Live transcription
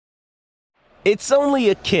It's only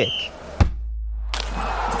a kick,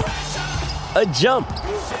 a jump,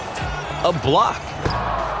 a block.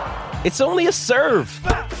 It's only a serve.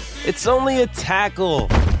 It's only a tackle,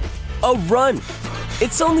 a run.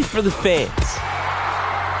 It's only for the fans.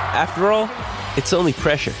 After all, it's only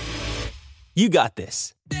pressure. You got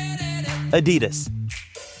this. Adidas.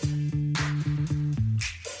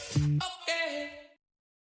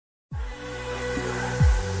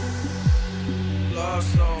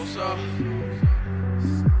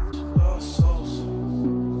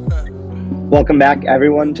 Welcome back,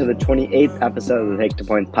 everyone, to the 28th episode of the Take 2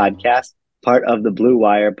 Points podcast, part of the Blue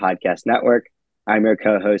Wire Podcast Network. I'm your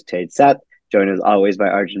co-host, Tate Seth, joined as always by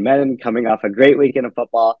Arjun Menon, coming off a great weekend of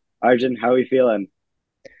football. Arjun, how are we feeling?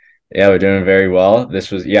 Yeah, we're doing very well.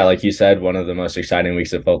 This was, like you said, one of the most exciting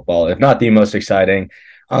weeks of football, if not the most exciting.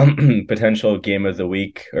 Potential game of the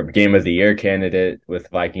week or game of the year candidate with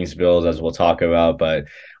Vikings Bills, as we'll talk about. But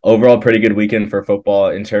overall, pretty good weekend for football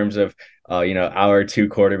in terms of, our two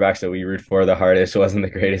quarterbacks that we root for the hardest. Wasn't the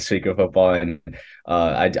greatest week of football. And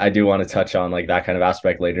I do want to touch on like that kind of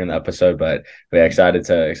aspect later in the episode, but yeah, excited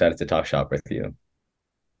to talk shop with you.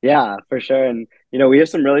 Yeah, for sure. And, we have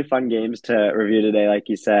some really fun games to review today, like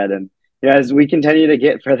you said. And, as we continue to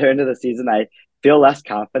get further into the season, I feel less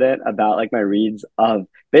confident about like my reads of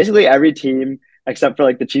basically every team except for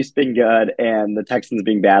like the Chiefs being good and the Texans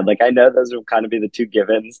being bad. Like I know those will kind of be the two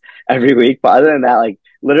givens every week, but other than that, like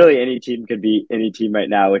literally any team could be any team right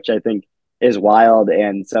now, which I think is wild.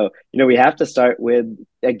 And so, we have to start with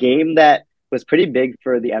a game that was pretty big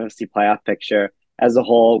for the NFC playoff picture as a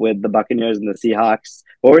whole with the Buccaneers and the Seahawks.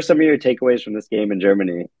 What were some of your takeaways from this game in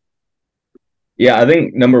Germany? Yeah, I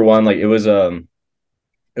think number one, like it was a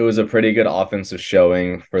pretty good offensive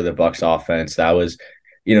showing for the Bucs offense. That was,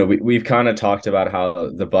 we've kind of talked about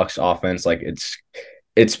how the Bucs offense, like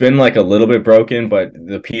it's been like a little bit broken, but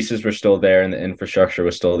the pieces were still there and the infrastructure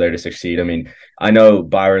was still there to succeed. I mean, I know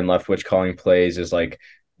Byron Leftwich calling plays is like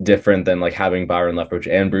different than like having Byron Leftwich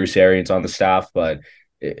and Bruce Arians on the staff, but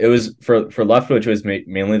it was for Leftwich, it was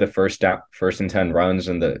mainly the first and 10 runs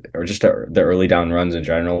and the early down runs in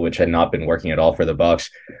general, which had not been working at all for the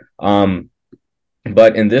Bucs.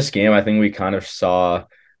 But in this game, I think we kind of saw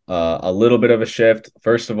a little bit of a shift.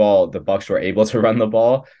 First of all, the Bucs were able to run the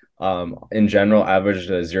ball. In general,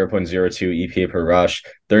 averaged a 0.02 EPA per rush,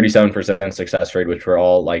 37% success rate, which were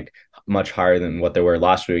all like much higher than what they were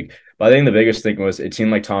last week. But I think the biggest thing was it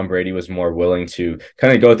seemed like Tom Brady was more willing to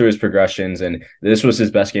kind of go through his progressions. And this was his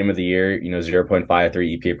best game of the year, 0.53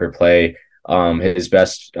 EPA per play, his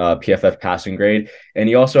best PFF passing grade. And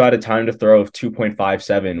he also had a time to throw of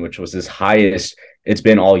 2.57, which was his highest it's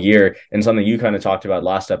been all year. And something you kind of talked about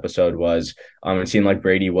last episode was it seemed like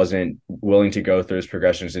Brady wasn't willing to go through his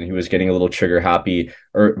progressions and he was getting a little trigger happy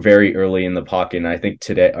or very early in the pocket. And I think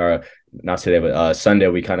today, or not today, but Sunday,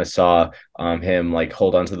 we kind of saw him like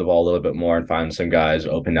hold onto the ball a little bit more and find some guys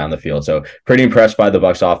open down the field. So pretty impressed by the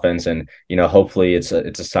Bucs offense. And, hopefully it's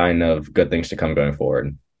a sign of good things to come going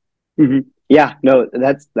forward. Mm-hmm. Yeah, no,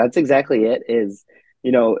 that's exactly it is,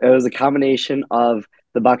 it was a combination of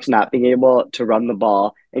the Bucs not being able to run the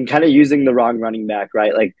ball and kind of using the wrong running back,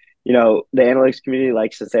 right? Like, the analytics community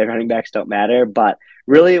likes to say running backs don't matter, but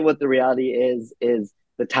really what the reality is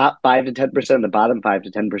the top 5 to 10%, the bottom 5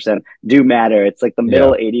 to 10% do matter. It's like the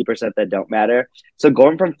middle 80% that don't matter. So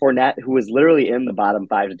going from Fournette, who was literally in the bottom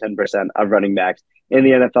 5 to 10% of running backs in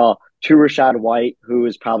the NFL, to Rachaad White, who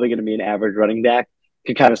is probably going to be an average running back,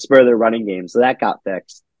 could kind of spur their running game. So that got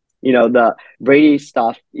fixed. The Brady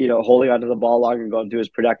stuff, holding onto the ball longer and going through his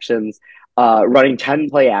productions, running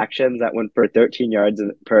 10 play actions that went for 13 yards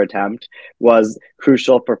per attempt was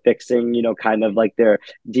crucial for fixing, kind of like their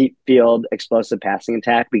deep field explosive passing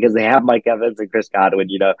attack because they have Mike Evans and Chris Godwin,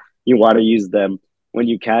 you want to use them when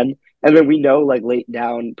you can. And then we know like late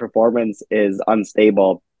down performance is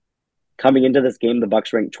unstable. Coming into this game, the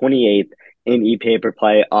Bucs ranked 28th in EPA per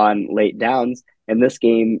play on late downs. In this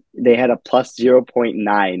game, they had a plus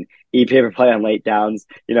 0.9 EPA per play on late downs,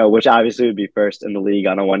 which obviously would be first in the league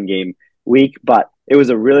on a one-game week. But it was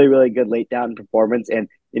a really, really good late down performance. And,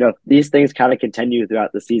 these things kind of continue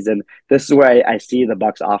throughout the season. This is where I see the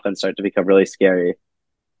Bucs offense start to become really scary.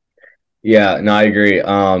 Yeah, no, I agree.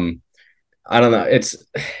 I don't know.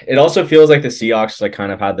 It also feels like the Seahawks like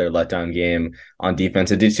kind of had their letdown game on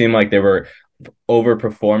defense. It did seem like they were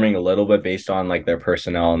overperforming a little bit based on like their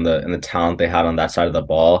personnel and the talent they had on that side of the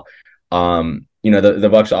ball. The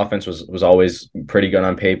Bucs offense was always pretty good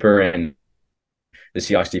on paper, and the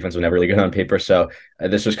Seahawks defense was never really good on paper. So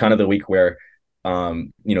this was kind of the week where,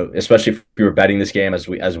 especially if you were betting this game as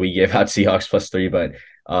we gave out Seahawks +3, but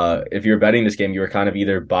if you were betting this game, you were kind of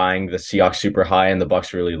either buying the Seahawks super high and the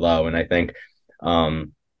Bucs really low. And I think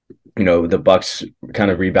The Bucks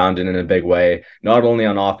kind of rebounded in a big way, not only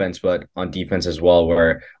on offense but on defense as well,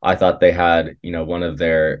 where I thought they had, one of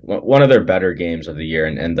their better games of the year,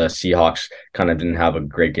 and the Seahawks kind of didn't have a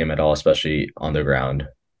great game at all, especially on the ground.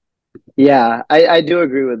 Yeah, I do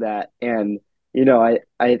agree with that. And,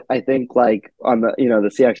 I think like on the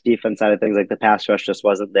Seahawks defense side of things, like the pass rush just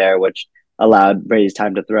wasn't there, which allowed Brady's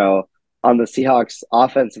time to throw. On the Seahawks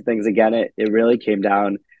offensive things, again, it really came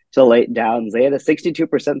down to late downs. They had a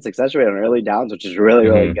 62% success rate on early downs, which is really,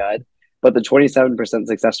 really Mm-hmm. good. But the 27%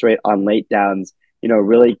 success rate on late downs,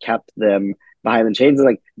 really kept them behind the chains. And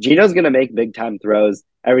like Gino's gonna make big time throws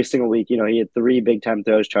every single week. He had three big time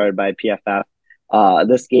throws charted by PFF.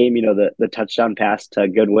 This game, the touchdown pass to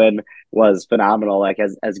Goodwin was phenomenal. Like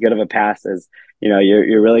as good of a pass as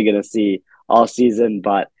you're really going to see all season.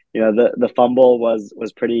 But the fumble was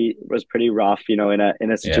pretty rough. In a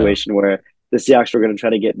Yeah. situation where the Seahawks were going to try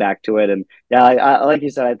to get back to it. And yeah, like you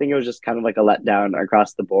said, I think it was just kind of like a letdown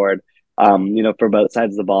across the board. For both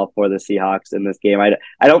sides of the ball for the Seahawks in this game. I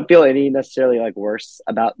don't feel any necessarily like worse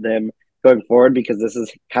about them going forward because this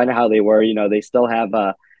is kind of how they were. They still have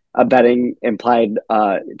a betting implied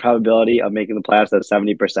probability of making the playoffs at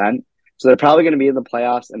 70%. So they're probably going to be in the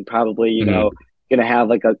playoffs and probably, Mhm. going to have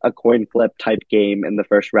like a coin flip type game in the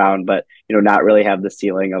first round, but, not really have the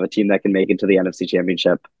ceiling of a team that can make it to the NFC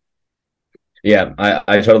Championship. Yeah,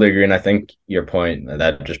 I totally agree, and I think your point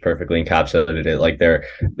that just perfectly encapsulated it. Like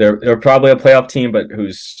they're probably a playoff team, but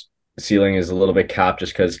whose ceiling is a little bit capped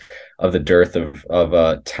just because of the dearth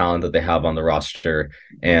of talent that they have on the roster,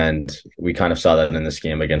 and we kind of saw that in this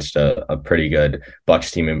game against a pretty good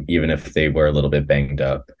Bucks team, even if they were a little bit banged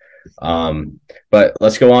up. But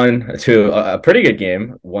let's go on to a pretty good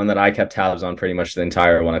game, one that I kept tabs on pretty much the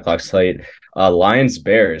entire 1 o'clock slate. Lions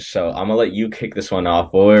Bears. So I'm gonna let you kick this one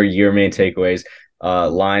off. What were your main takeaways?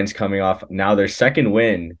 Lions coming off now their second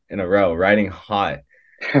win in a row, riding hot,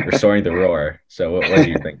 restoring the roar. So what do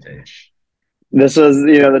you think, Tage? This was,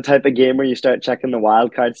 the type of game where you start checking the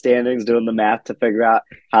wild card standings, doing the math to figure out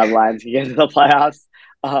how the Lions can get to the playoffs.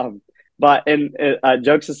 Um, but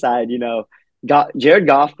jokes aside, Jared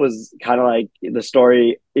Goff was kind of like the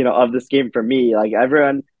story, of this game for me. Like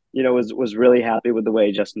everyone, was really happy with the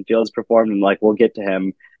way Justin Fields performed, and like we'll get to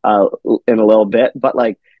him in a little bit. But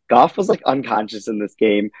like Goff was like unconscious in this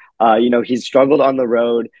game. He's struggled on the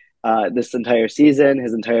road this entire season,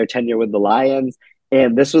 his entire tenure with the Lions.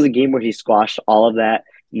 And this was a game where he squashed all of that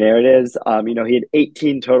narratives. He had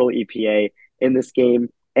 18 total EPA in this game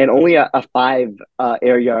and only a five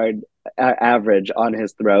air yard average on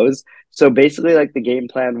his throws. So basically, like the game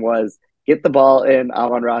plan was get the ball in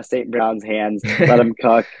Amon-Ra St. Brown's hands, let him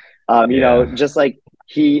cook. Yeah. Just like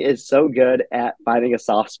he is so good at finding a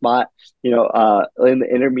soft spot, in the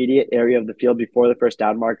intermediate area of the field before the first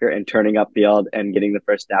down marker and turning upfield and getting the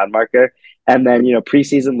first down marker. And then,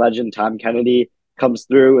 preseason legend Tom Kennedy comes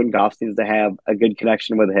through and Goff seems to have a good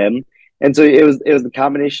connection with him. And so it was the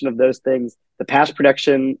combination of those things. The pass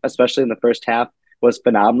protection, especially in the first half, was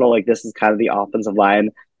phenomenal. Like this is kind of the offensive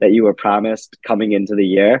line that you were promised coming into the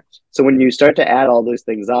year. So when you start to add all those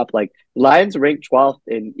things up, like Lions ranked 12th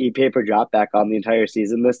in EPA per dropback on the entire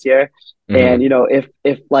season this year. And Mhm.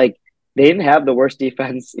 if like they didn't have the worst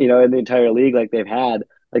defense, in the entire league like they've had,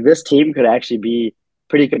 like this team could actually be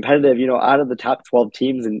pretty competitive. Out of the top 12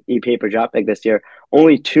 teams in EPA per dropback this year,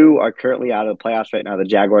 only two are currently out of the playoffs right now, the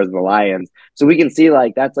Jaguars and the Lions. So we can see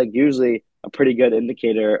like that's like usually a pretty good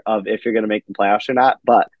indicator of if you're going to make the playoffs or not.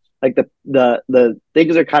 But like the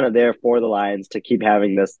things are kind of there for the Lions to keep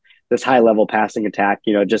having this high level passing attack.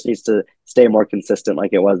 It just needs to stay more consistent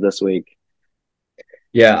like it was this week.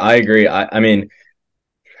 Yeah, I agree. I mean,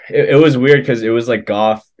 it was weird because it was like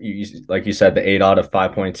Goff, like you said, the 8 out of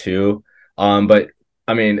 5.2. But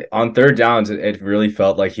I mean, on third downs, it really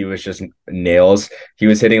felt like he was just nails. He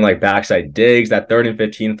was hitting like backside digs. That 3rd and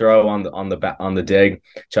 15 throw on the dig,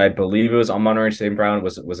 which I believe it was on Monterey St. Brown,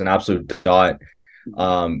 was an absolute dot.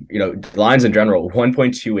 Lines in general,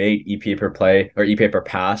 1.28 EPA per play or EPA per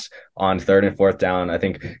pass on third and fourth down. I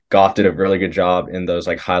think Goff did a really good job in those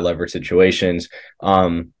like high leverage situations.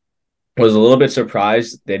 Was a little bit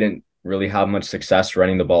surprised they didn't really have much success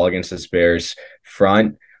running the ball against the Bears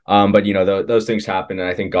front. But those things happen, and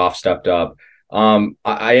I think Goff stepped up.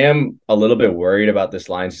 I am a little bit worried about this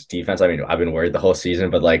Lions defense. I mean, I've been worried the whole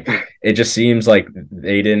season, but like it just seems like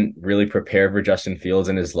they didn't really prepare for Justin Fields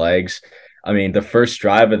and his legs. I mean, the first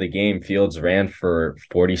drive of the game, Fields ran for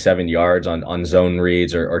 47 yards on zone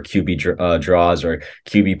reads or QB draws or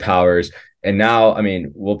QB powers. And now, I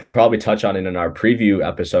mean, we'll probably touch on it in our preview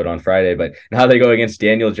episode on Friday, but now they go against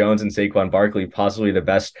Daniel Jones and Saquon Barkley, possibly the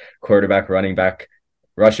best quarterback running back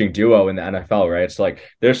rushing duo in the NFL, right? So like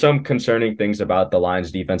there's some concerning things about the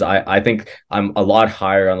Lions defense. I think I'm a lot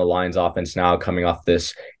higher on the Lions offense now coming off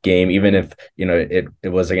this game, even if it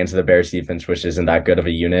was against the Bears defense, which isn't that good of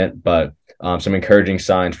a unit, but some encouraging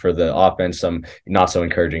signs for the offense, some not so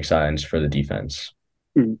encouraging signs for the defense.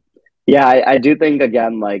 Mhm. Yeah, I do think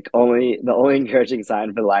again, like the only encouraging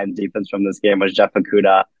sign for the Lions defense from this game was Jeff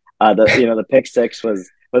Okudah. The pick six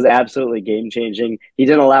was absolutely game changing. He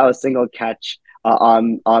didn't allow a single catch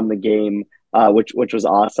on the game, which was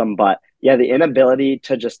awesome. But yeah, the inability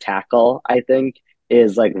to just tackle, I think,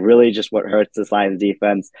 is like really just what hurts this Lions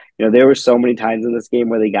defense. There were so many times in this game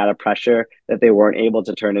where they got a pressure that they weren't able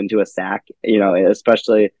to turn into a sack.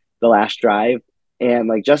 Especially the last drive. And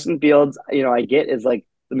like Justin Fields, I get is like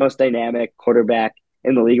the most dynamic quarterback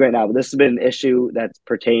in the league right now. But this has been an issue that's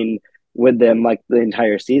pertained with them like the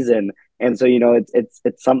entire season. And so,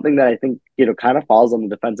 it's something that I think, kind of falls on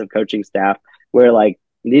the defensive coaching staff where like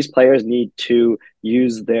these players need to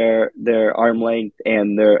use their arm length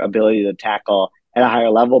and their ability to tackle at a higher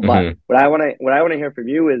level. But Mm-hmm. what I want to hear from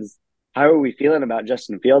you is how are we feeling about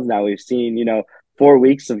Justin Fields now? We've seen, 4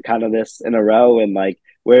 weeks of kind of this in a row, and like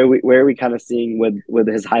where are we kind of seeing with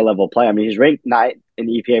his high level play? I mean, he's ranked ninth in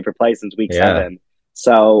EPA per play since week Yeah. 7.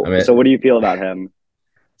 So I mean, so what do you feel about him?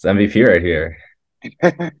 it's MVP right here.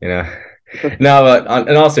 You know, no, but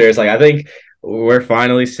in all seriousness, like I think we're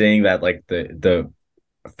finally seeing that like the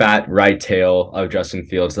fat right tail of Justin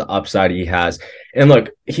Fields, the upside he has. And look,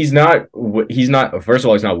 he's not first of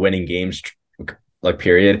all, he's not winning games like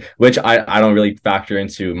period, which I don't really factor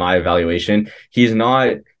into my evaluation. He's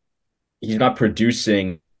not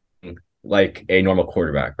producing like a normal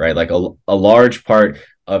quarterback, right? Like a large part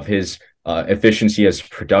of his efficiency as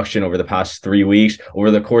production over the past 3 weeks,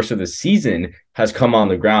 over the course of the season, has come on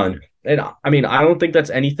the ground. And I mean, I don't think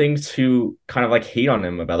that's anything to kind of like hate on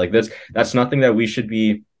him about. Like that's nothing that we should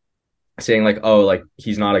be saying like, oh, like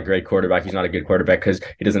he's not a great quarterback, he's not a good quarterback because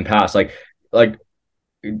he doesn't pass. Like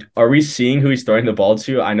are we seeing who he's throwing the ball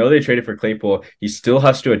to? I know they traded for Claypool. He still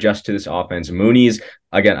has to adjust to this offense. Mooney's,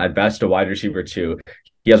 again, at best a wide receiver too.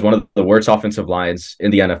 He has one of the worst offensive lines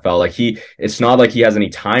in the NFL. It's not like he has any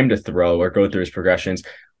time to throw or go through his progressions.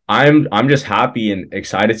 I'm just happy and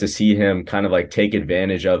excited to see him kind of like take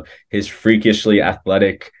advantage of his freakishly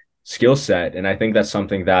athletic skill set. And I think that's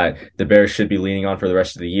something that the Bears should be leaning on for the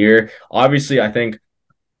rest of the year. Obviously, I think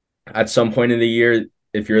at some point in the year,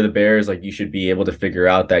 if you're the Bears, like you should be able to figure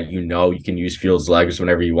out that you can use Fields' legs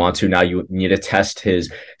whenever you want to. Now you need to test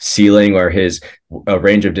his ceiling or his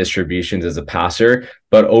range of distributions as a passer.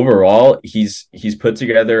 But overall, he's put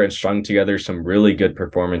together and strung together some really good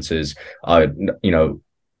performances.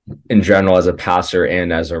 In general as a passer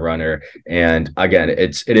and as a runner. And again,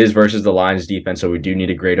 it is versus the Lions defense, so we do need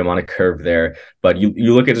to grade him on a curve there. But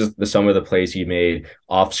you look at some of the plays he made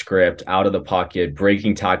off script, out of the pocket,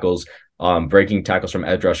 breaking tackles from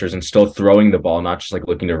edge rushers and still throwing the ball, not just like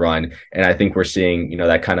looking to run. And I think we're seeing,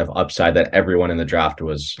 that kind of upside that everyone in the draft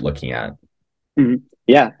was looking at. Mm-hmm.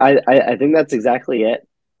 Yeah, I think that's exactly it.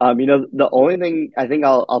 The only thing I think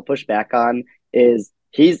I'll push back on is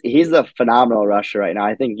he's a phenomenal rusher right now.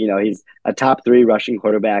 I think, he's a top 3 rushing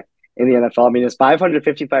quarterback in the NFL. I mean, his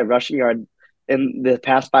 555 rushing yard in the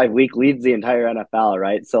past 5 weeks leads the entire NFL,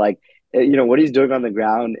 right? So like, what he's doing on the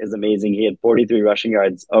ground is amazing. He had 43 rushing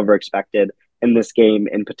yards over expected in this game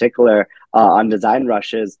in particular on design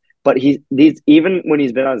rushes. But even when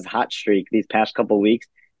he's been on his hot streak these past couple of weeks,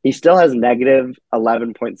 he still has negative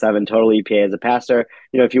 11.7 total EPA as a passer.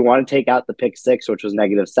 If you want to take out the pick six, which was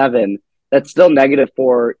 -7, that's still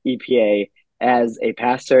 -4 EPA as a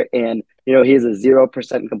passer. And, he has a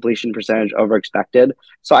 0% completion percentage over expected.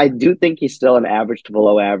 So I do think he's still an average to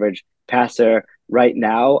below average passer right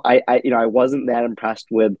now. I wasn't that impressed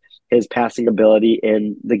with his passing ability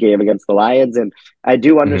in the game against the Lions. And I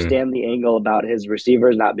do understand the angle about his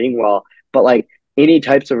receivers not being well, but like any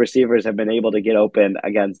types of receivers have been able to get open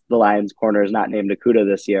against the Lions corners, not named Okudah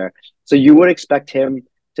this year. So you would expect him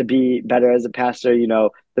to be better as a passer.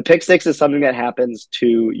 The pick six is something that happens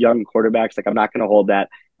to young quarterbacks. Like I'm not going to hold that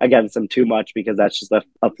against him too much because that's just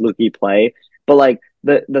a fluky play. But like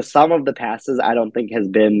the sum of the passes, I don't think has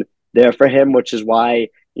been there for him, which is why,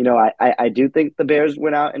 I do think the Bears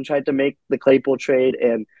went out and tried to make the Claypool trade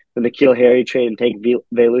and the N'Keal Harry trade and take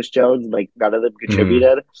Velus Jones. Like none of them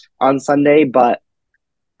contributed on Sunday, but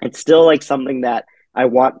it's still like something that I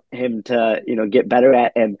want him to, get better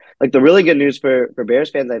at. And like the really good news for Bears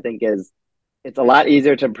fans, I think, is it's a lot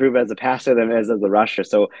easier to improve as a passer than it is as a rusher.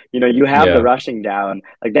 So, you have the rushing down.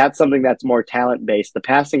 Like that's something that's more talent based. The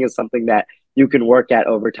passing is something that you can work at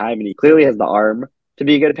over time. And he clearly has the arm to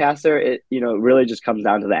be a good passer. It really just comes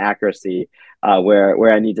down to the accuracy,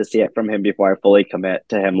 where I need to see it from him before I fully commit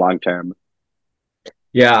to him long term.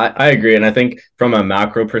 Yeah, I agree. And I think from a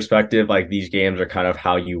macro perspective, like these games are kind of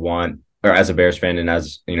how you want, or as a Bears fan, and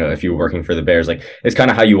as you know, if you're working for the Bears, like it's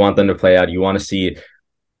kind of how you want them to play out. You want to see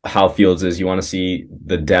how Fields is. You want to see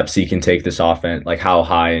the depths he can take this offense, like how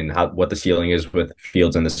high and how what the ceiling is with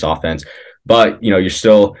Fields in this offense. But you're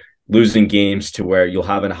still losing games to where you'll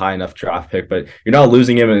have a high enough draft pick, but you're not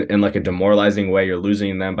losing him in like a demoralizing way. You're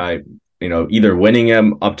losing them by either winning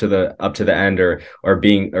him up to the end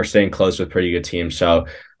or staying close with pretty good teams. So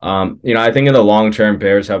I think in the long term,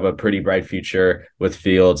 Bears have a pretty bright future with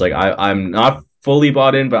Fields. Like I'm not fully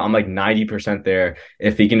bought in, but I'm like 90% there.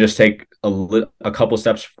 If he can just take a couple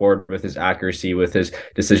steps forward with his accuracy, with his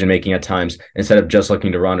decision making at times, instead of just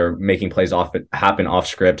looking to run or making plays happen off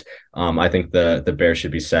script, I think the Bears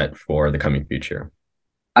should be set for the coming future.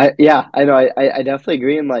 I know. I definitely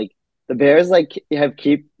agree. And like the Bears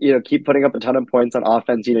keep putting up a ton of points on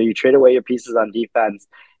offense. You trade away your pieces on defense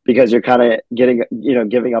because you're kind of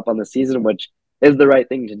giving up on the season, which is the right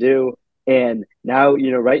thing to do. And now,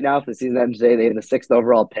 right now, if the season ends today, they have the 6th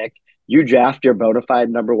overall pick. You draft your bona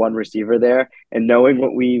fide number one receiver there, and knowing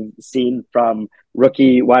what we've seen from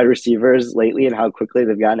rookie wide receivers lately and how quickly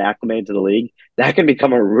they've gotten acclimated to the league, that can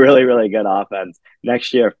become a really, really good offense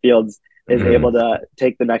next year. Fields is able to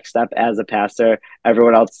take the next step as a passer.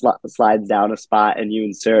 Everyone else slides down a spot, and you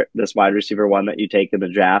insert this wide receiver one that you take in the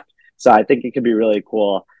draft. So I think it could be really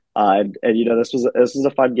cool. And this was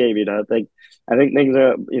a fun game. I think things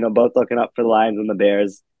are both looking up for the Lions and the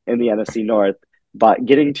Bears in the NFC North. But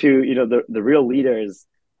getting to the real leaders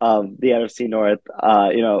of the NFC North,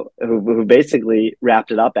 who basically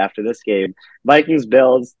wrapped it up after this game, Vikings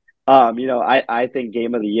Bills. I think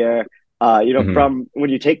game of the year. From when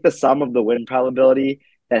you take the sum of the win probability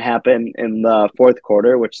that happened in the fourth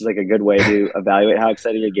quarter, which is like a good way to evaluate how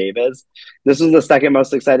exciting a game is. This was the second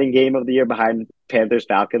most exciting game of the year behind Panthers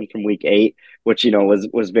Falcons from week 8, which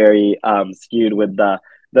was very skewed with the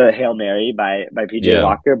Hail Mary by PJ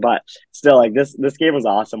Walker, but still, like this game was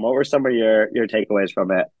awesome. What were some of your takeaways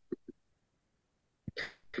from it?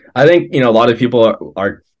 I think a lot of people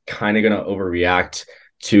are kind of going to overreact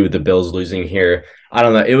to the Bills losing here. I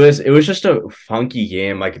don't know. It was just a funky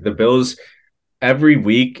game. Like the Bills every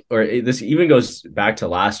week, this even goes back to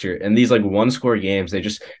last year, and these like one score games, they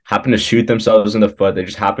just happen to shoot themselves in the foot. They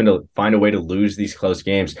just happen to find a way to lose these close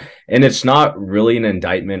games. And it's not really an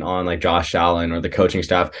indictment on like Josh Allen or the coaching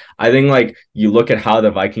staff. I think like you look at how the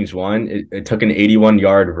Vikings won, it took an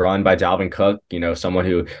 81-yard run by Dalvin Cook, someone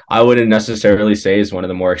who I wouldn't necessarily say is one of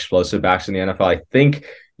the more explosive backs in the NFL. I think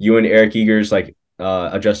you and Eric Eagers like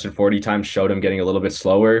adjusted 40 times showed him getting a little bit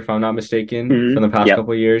slower, if I'm not mistaken, from the past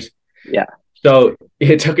couple of years. Yeah. So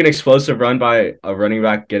it took an explosive run by a running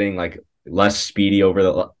back getting like less speedy over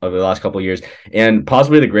the last couple of years, and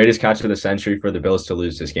possibly the greatest catch of the century for the Bills to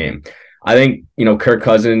lose this game. I think, Kirk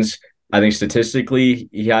Cousins, I think statistically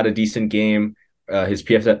he had a decent game. His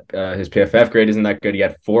PFF grade isn't that good. He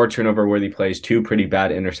had 4 turnover-worthy plays, 2 pretty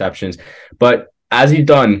bad interceptions. But as he's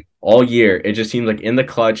done all year, it just seems like in the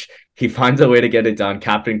clutch, he finds a way to get it done.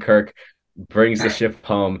 Captain Kirk brings the ship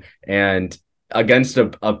home, and against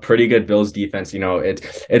a pretty good Bills defense,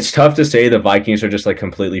 it's tough to say the Vikings are just like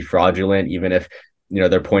completely fraudulent, even if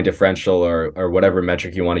their point differential or whatever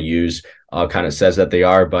metric you want to use kind of says that they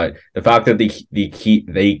are. But the fact that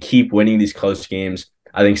they keep winning these close games,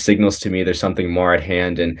 I think signals to me there's something more at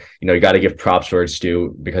hand. And you got to give props where it's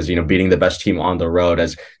due, because beating the best team on the road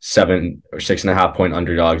as 7 or 6.5 point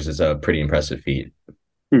underdogs is a pretty impressive feat.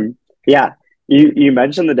 Yeah. You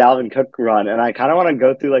mentioned the Dalvin Cook run, and I kind of want to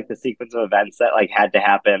go through like the sequence of events that like had to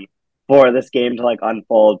happen for this game to like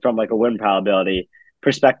unfold from like a win probability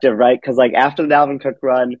perspective, right? Because like after the Dalvin Cook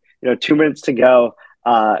run, 2 minutes to go,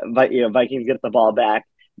 but Vikings get the ball back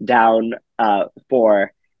down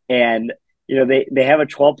 4, and they have a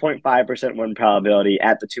 12.5% win probability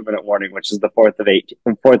at the 2-minute warning, which is the 4th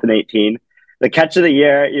and 18. The catch of the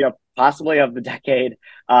year, possibly of the decade,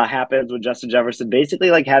 happens with Justin Jefferson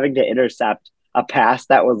basically like having to intercept a pass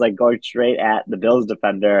that was like going straight at the Bills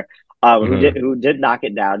defender, who did knock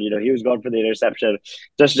it down. He was going for the interception.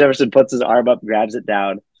 Justin Jefferson puts his arm up, grabs it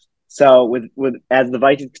down. So with as the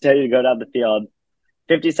Vikings continue to go down the field,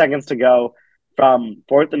 50 seconds to go from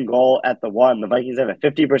 4th and goal at the 1, the Vikings have a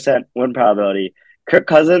 50% win probability. Kirk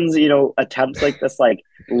Cousins, attempts like this like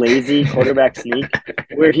lazy quarterback sneak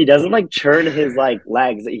where he doesn't like churn his like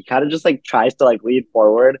legs. He kind of just like tries to like lead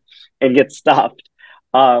forward and get stuffed.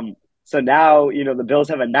 So now, the Bills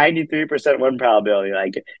have a 93% win probability,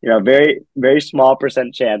 like, very, very small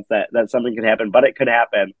percent chance that something could happen, but it could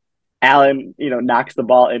happen. Allen, knocks the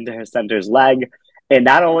ball into his center's leg, and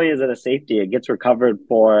not only is it a safety, it gets recovered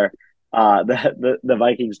for the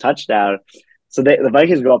Vikings touchdown. So the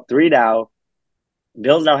Vikings go up 3 now.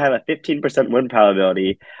 Bills now have a 15% win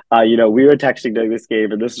probability. We were texting during this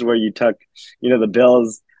game, and this is where you took, the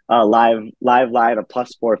Bills live line of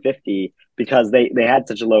plus 450 because they had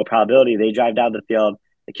such a low probability. They drive down the field,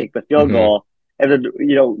 they kick the field goal, and then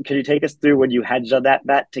can you take us through when you hedged on that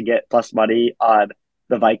bet to get plus money on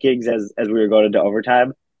the Vikings as we were going into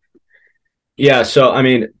overtime? Yeah, so I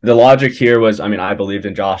mean, the logic here was, I mean, I believed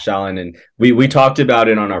in Josh Allen, and we talked about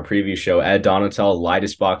it on our preview show. Ed Donatel,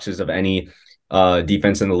 lightest boxes of any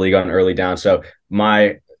defense in the league on early down. So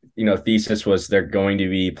my thesis was they're going to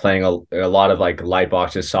be playing a lot of like light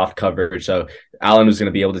boxes, soft coverage. So Allen was going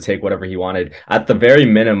to be able to take whatever he wanted. At the very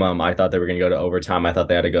minimum, I thought they were going to go to overtime. I thought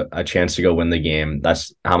they had a chance to go win the game.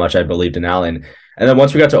 That's how much I believed in Allen. And then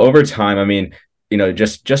once we got to overtime, I mean,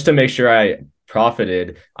 just to make sure I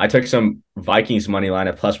profited, I took some Vikings money line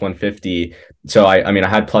at plus 150. So I mean I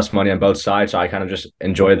had plus money on both sides, so I kind of just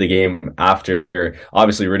enjoyed the game after,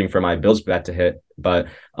 obviously rooting for my Bills bet to hit. But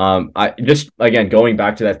I just, again, going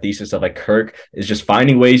back to that thesis of like Kirk is just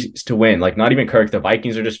finding ways to win. Like, not even Kirk, the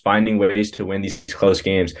Vikings are just finding ways to win these close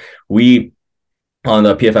games. We, on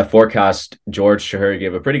the PFF forecast, George Shahir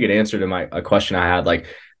gave a pretty good answer to a question I had. Like,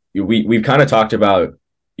 we've kind of talked about,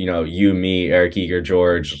 you, me, Eric Eager,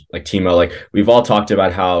 George, like Timo, like we've all talked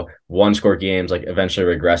about how one score games like eventually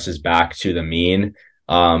regresses back to the mean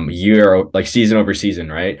year, like season over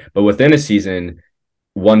season, right? But within a season,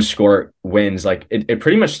 one score wins, like it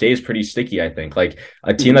pretty much stays pretty sticky. I think like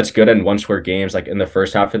a team that's good in one score games, like in the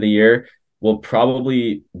first half of the year, will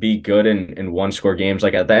probably be good in one score games,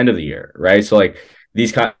 like at the end of the year, right? So like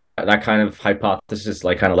that kind of hypothesis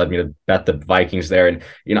like kind of led me to bet the Vikings there. And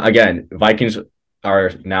again, Vikings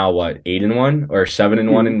are now what, 8-1 or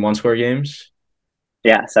 7-1 in one score games?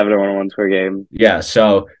 Yeah, 7-1 in one score game. Yeah,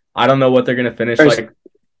 so I don't know what they're gonna finish like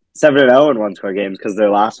 7-0 in one score games because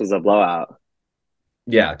their loss was a blowout.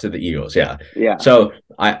 Yeah, to the Eagles. Yeah. Yeah. So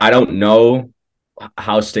I don't know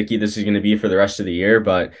how sticky this is going to be for the rest of the year,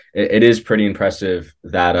 but it is pretty impressive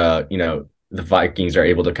that the Vikings are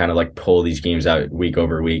able to kind of like pull these games out week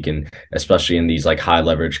over week, and especially in these like high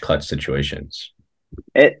leverage clutch situations.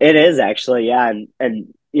 It is actually, yeah,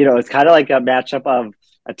 and it's kind of like a matchup of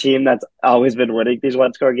a team that's always been winning these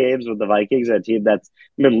one score games with the Vikings, and a team that's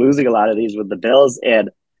been losing a lot of these with the Bills. And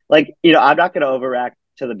like, I'm not going to overreact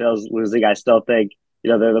to the Bills losing. I still think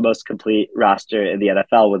they're the most complete roster in the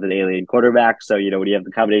NFL with an alien quarterback. So when you have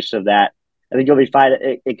the combination of that, I think you'll be fine.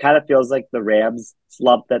 It kind of feels like the Rams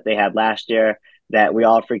slump that they had last year that we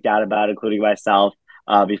all freaked out about, including myself,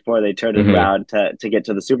 before they turned it around to get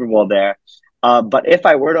to the Super Bowl there. But if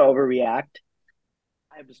I were to overreact,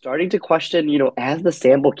 I'm starting to question, as the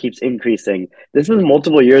sample keeps increasing, this is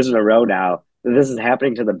multiple years in a row now that this is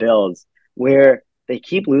happening to the Bills, where they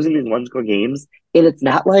keep losing these one score games. And it's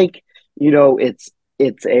not like,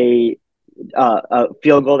 it's a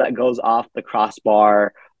field goal that goes off the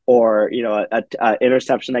crossbar, or, a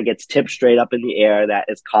interception that gets tipped straight up in the air that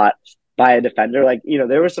is caught by a defender. Like,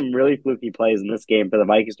 there were some really fluky plays in this game for the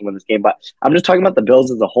Vikings to win this game, but I'm just talking about the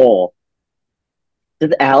Bills as a whole.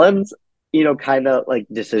 Did Allen's, kind of like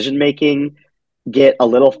decision making get a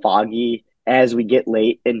little foggy as we get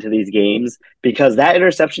late into these games? Because that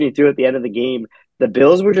interception he threw at the end of the game, the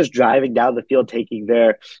Bills were just driving down the field, taking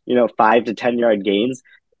their, 5 to 10 yard gains.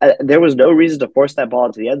 There was no reason to force that ball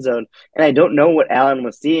into the end zone. And I don't know what Allen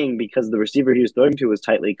was seeing because the receiver he was throwing to was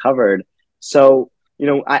tightly covered. So,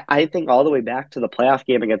 I think all the way back to the playoff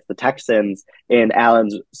game against the Texans in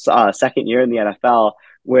Allen's second year in the NFL,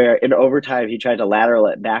 where in overtime he tried to lateral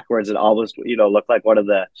it backwards and almost, looked like one of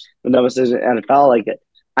the nemesis in the NFL. Like,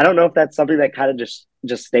 I don't know if that's something that kind of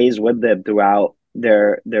just stays with them throughout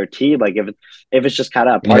their team. Like, if it's just kind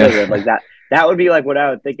of a part of it, like that would be like what I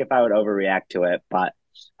would think if I would overreact to it. But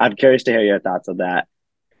I'm curious to hear your thoughts on that.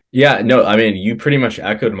 Yeah, no, I mean, you pretty much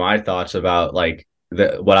echoed my thoughts about like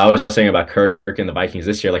what I was saying about Kirk and the Vikings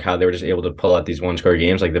this year, like how they were just able to pull out these one score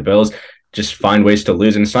games. Like the Bills just find ways to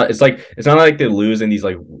lose, and it's not like they lose in these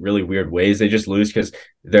like really weird ways. They just lose because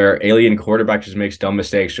their alien quarterback just makes dumb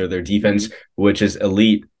mistakes, or their defense, which is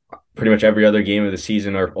elite pretty much every other game of the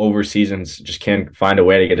season or over seasons, just can't find a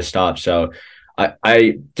way to get a stop. So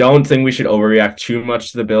I don't think we should overreact too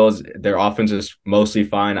much to the Bills. Their offense is mostly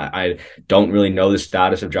fine. I don't really know the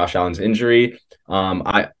status of Josh Allen's injury.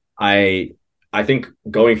 I think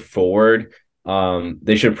going forward,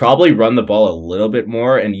 they should probably run the ball a little bit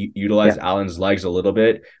more and utilize Allen's legs a little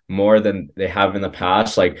bit more than they have in the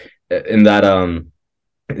past. Like in that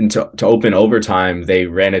and to open overtime, they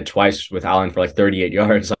ran it twice with Allen for like 38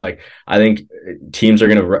 yards. Like I think teams are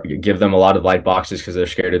going to give them a lot of light boxes because they're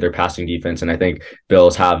scared of their passing defense, and I think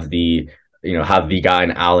Bills have the guy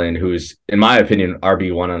in Allen who's, in my opinion,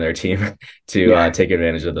 RB1 on their team to Yeah, take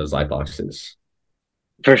advantage of those light boxes.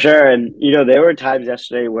 for sure. And there were times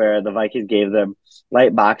yesterday where the Vikings gave them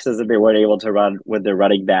light boxes and they weren't able to run with their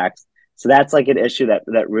running backs. So that's like an issue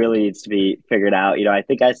that really needs to be figured out. I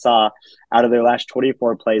think I saw out of their last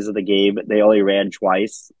 24 plays of the game, they only ran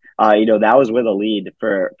twice. That was with a lead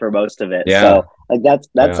for most of it. Yeah, So like that's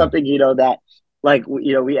yeah. something, that like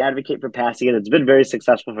we advocate for passing and it's been very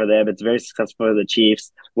successful for them. It's very successful for the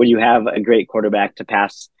Chiefs when you have a great quarterback to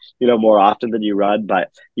pass, more often than you run,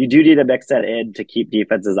 but you do need to mix that in to keep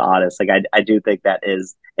defenses honest. Like I do think that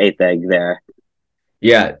is a thing there.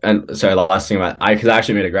 Yeah, and sorry, the last thing about because I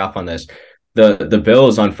actually made a graph on this. The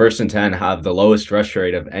Bills on 1st and 10 have the lowest rush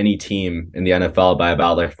rate of any team in the NFL by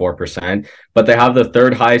about like 4%, but they have the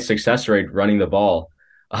third highest success rate running the ball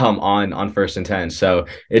on 1st and 10. So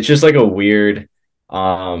it's just like a weird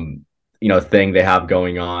thing they have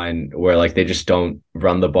going on where like they just don't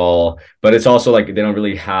run the ball, but it's also like they don't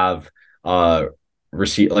really have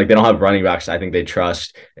receive like they don't have running backs I think they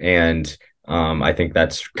trust, and I think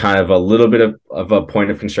that's kind of a little bit of a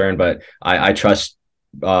point of concern, but I trust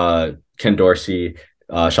Ken Dorsey,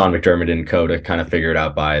 Sean McDermott, and co to kind of figure it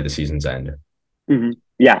out by the season's end.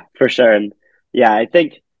 Yeah, for sure. And yeah, I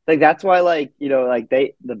think like that's why like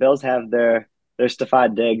the Bills have their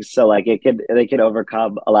Stephon Diggs, so like they can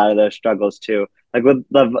overcome a lot of those struggles too. Like with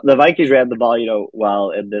the Vikings ran the ball,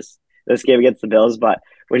 well in this game against the Bills, but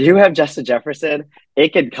when you have Justin Jefferson,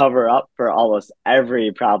 it can cover up for almost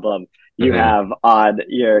every problem you Mm-hmm. have on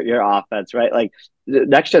your offense, right? Like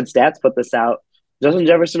Next Gen Stats put this out. Justin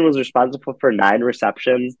Jefferson was responsible for 9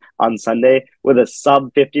 receptions on Sunday with a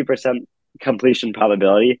sub 50% completion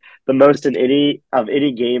probability, the most in any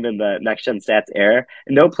game in the Next Gen Stats era,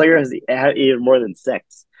 and no player has had even more than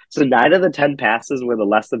 6. So 9 of the 10 passes with a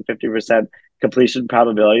less than 50% completion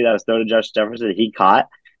probability that was thrown to Josh Jefferson he caught,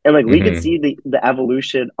 and like we could Mm-hmm. see the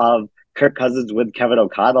evolution of Kirk Cousins with Kevin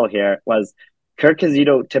O'Connell here. Was Kirk has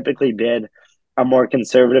typically been a more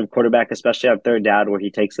conservative quarterback, especially on third down where he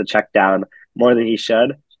takes the check down more than he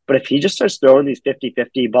should. But if he just starts throwing these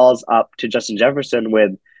 50-50 balls up to Justin Jefferson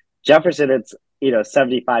with Jefferson, it's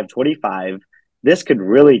 75-25. This could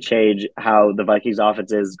really change how the Vikings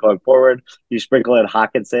offense is going forward. You sprinkle in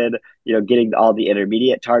Hawkinson, getting all the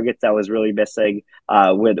intermediate targets that was really missing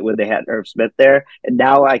when they had Irv Smith there. And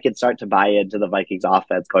now I can start to buy into the Vikings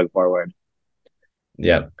offense going forward.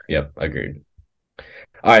 Yep, agreed.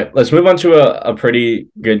 All right, let's move on to a pretty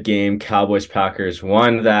good game, Cowboys Packers.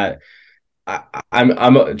 One that I,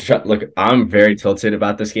 I'm look, I'm very tilted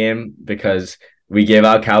about this game because we gave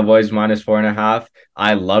out Cowboys -4.5.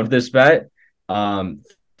 I loved this bet. Um,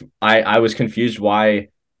 I was confused why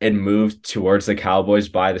it moved towards the Cowboys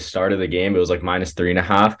by the start of the game. It was like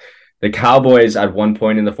 -3.5. The Cowboys at one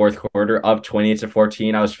point in the fourth quarter up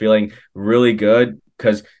 28-14. I was feeling really good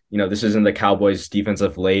because this isn't the Cowboys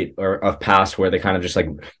defensive late or of past where they kind of just like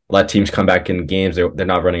let teams come back in games. They're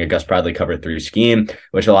not running a Gus Bradley cover 3 scheme,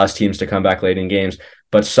 which allows teams to come back late in games.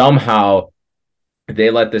 But somehow they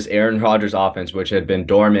let this Aaron Rodgers offense, which had been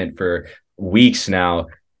dormant for weeks now,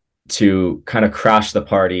 to kind of crash the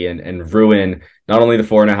party and ruin not only the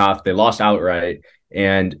 4.5, they lost outright.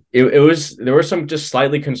 And it was there were some just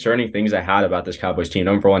slightly concerning things I had about this Cowboys team.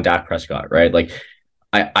 Number one, Dak Prescott, right? Like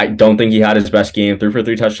I don't think he had his best game, 3 for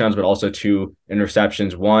 3 touchdowns, but also 2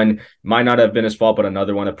 interceptions. One might not have been his fault, but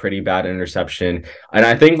another one a pretty bad interception. And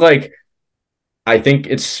I think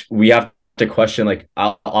it's we have to question, like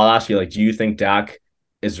I'll ask you, like, do you think Dak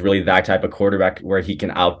is really that type of quarterback where he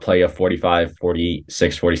can outplay a 45,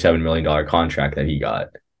 46, $47 million contract that he got?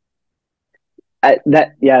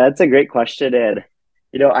 That's a great question. And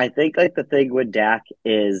I think like the thing with Dak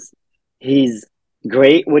is he's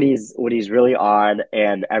great when he's really on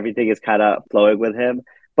and everything is kind of flowing with him,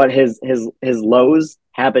 but his lows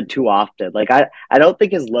happen too often. Like I don't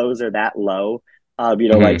think his lows are that low. Like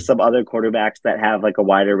Mm-hmm. some other quarterbacks that have like a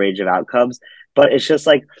wider range of outcomes, but it's just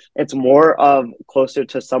like it's more of closer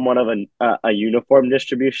to somewhat of a uniform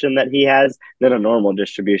distribution that he has than a normal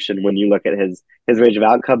distribution when you look at his range of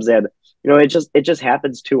outcomes. And it just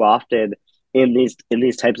happens too often in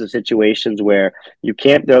these types of situations where you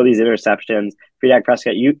can't throw these interceptions. For Dak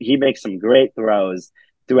Prescott, he makes some great throws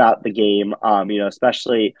throughout the game.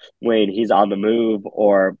 Especially when he's on the move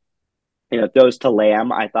or throws to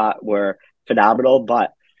Lamb, I thought were phenomenal.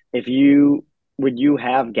 But if you when you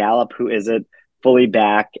have Gallup who isn't fully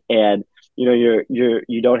back and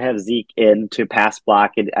you don't have Zeke in to pass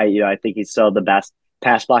block, and I think he's still the best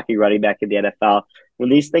pass blocking running back in the NFL. When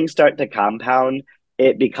these things start to compound,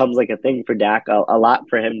 it becomes like a thing for Dak, a lot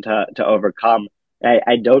for him to overcome.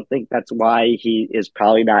 I don't think that's why he is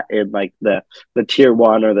probably not in like the tier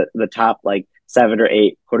one or the top like 7 or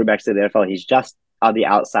 8 quarterbacks in the NFL. He's just on the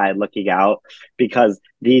outside looking out because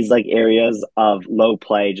these like areas of low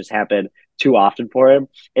play just happen too often for him.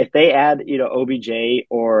 If they add, OBJ,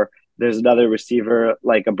 or there's another receiver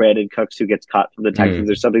like a Brandon Cooks who gets cut from the Texans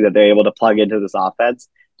or something that they're able to plug into this offense,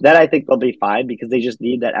 then I think they'll be fine because they just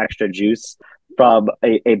need that extra juice from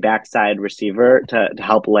a backside receiver to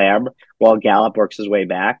help Lamb while Gallup works his way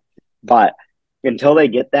back. But until they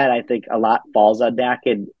get that, I think a lot falls on Dak,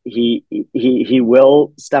 and he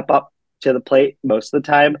will step up to the plate most of the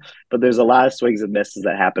time, but there's a lot of swings and misses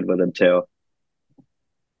that happen with him too.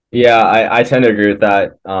 Yeah, I tend to agree with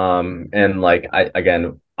that. And like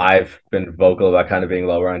I've been vocal about kind of being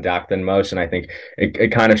lower on Dak than most, and I think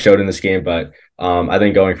it kind of showed in this game. But I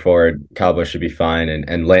think going forward, Cowboys should be fine.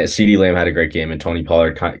 And CeeDee Lamb had a great game, and Tony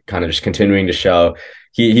Pollard kind of just continuing to show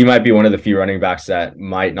he might be one of the few running backs that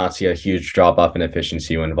might not see a huge drop off in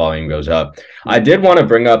efficiency when volume goes up. I did want to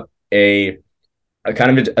bring up a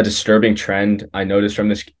kind of a disturbing trend I noticed from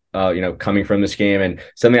this, coming from this game, and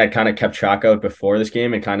something I kind of kept track of before this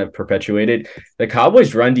game and kind of perpetuated. The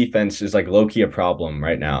Cowboys' run defense is like low-key a problem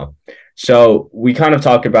right now. So we kind of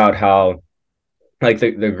talked about how like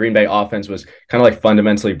the Green Bay offense was kind of like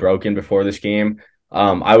fundamentally broken before this game.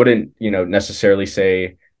 I wouldn't, necessarily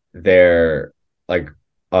say their like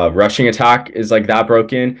rushing attack is like that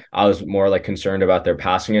broken. I was more like concerned about their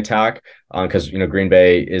passing attack because Green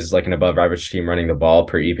Bay is like an above average team running the ball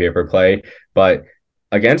per EPA per play. But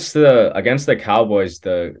against the Cowboys,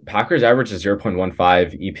 the Packers average is 0.15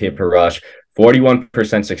 EPA per rush,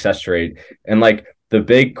 41% success rate. And like the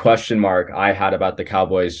big question mark I had about the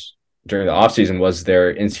Cowboys during the offseason was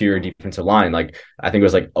their interior defensive line. Like I think it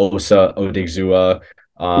was like Osa, Odigizua.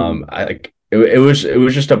 It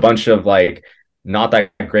was just a bunch of like not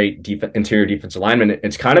that great interior defensive lineman.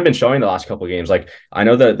 It's kind of been showing the last couple of games. Like I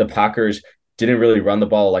know that the Packers didn't really run the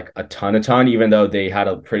ball like a ton, even though they had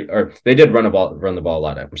they did run the ball a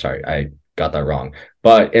lot. I'm sorry, I got that wrong.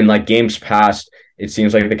 But in like games past, it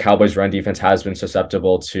seems like the Cowboys run defense has been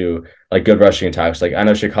susceptible to like good rushing attacks. Like I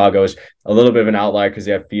know Chicago is a little bit of an outlier because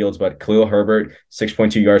they have Fields, but Khalil Herbert,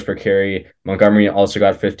 6.2 yards per carry. Montgomery also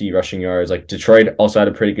got 50 rushing yards. Like Detroit also had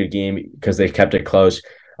a pretty good game because they kept it close.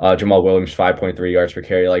 Jamal Williams, 5.3 yards per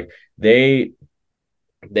carry. Like they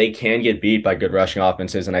can get beat by good rushing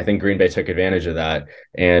offenses, and I think Green Bay took advantage of that.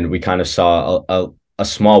 And we kind of saw a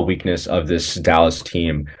small weakness of this Dallas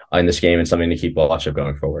team in this game, and something to keep watch of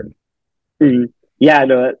going forward. Mm-hmm. Yeah,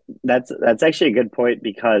 no, that's actually a good point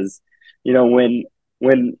because when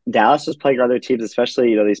Dallas was playing other teams,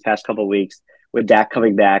 especially these past couple of weeks with Dak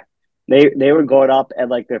coming back, they were going up, and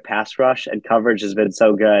like their pass rush and coverage has been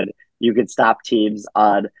so good. You could stop teams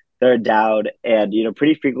on third down and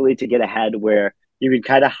pretty frequently to get ahead where you can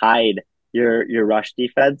kind of hide your rush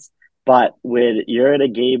defense. But when you're in a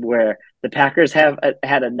game where the Packers had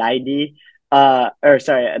a negative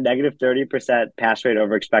 30% pass rate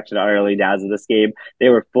over expected on early downs in this game, they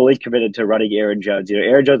were fully committed to running Aaron Jones.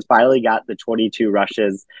 Aaron Jones finally got the 22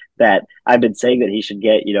 rushes that I've been saying that he should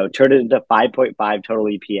get, turn it into 5.5 total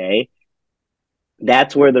EPA.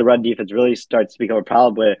 That's where the run defense really starts to become a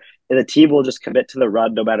problem, where the team will just commit to the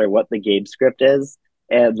run no matter what the game script is.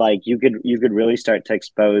 And like you could really start to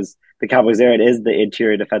expose the Cowboys there. It is the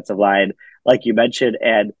interior defensive line, like you mentioned.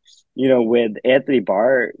 And with Anthony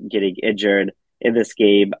Barr getting injured in this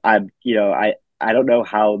game, I don't know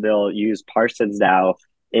how they'll use Parsons now,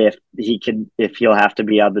 if he'll have to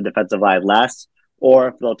be on the defensive line less, or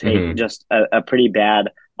if they'll take just a pretty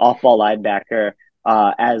bad off-ball linebacker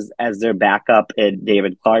as their backup in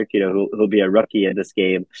David Clark, who'll be a rookie in this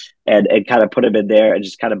game, and kind of put him in there and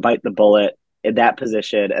just kind of bite the bullet in that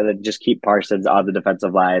position, and then just keep Parsons on the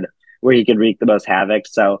defensive line where he can wreak the most havoc.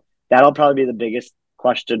 So that'll probably be the biggest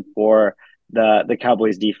question for the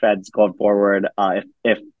Cowboys defense going forward,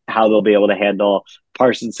 if how they'll be able to handle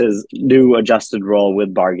Parsons's new adjusted role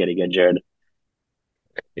with Barr getting injured.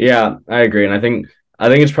 Yeah, I agree. And I think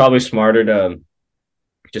it's probably smarter to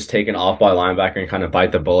just take an off-ball linebacker and kind of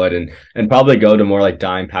bite the bullet and probably go to more like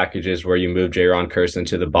dime packages where you move Jaron Curse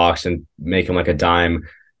to the box and make him like a dime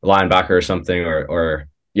linebacker or something, or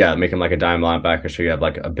make him like a dime linebacker so you have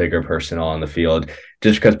like a bigger personnel on the field,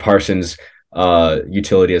 just because Parsons'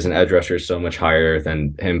 utility as an edge rusher is so much higher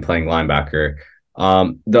than him playing linebacker.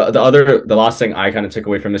 The last thing I kind of took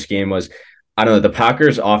away from this game was, I don't know, the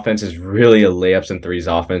Packers offense is really a layups and threes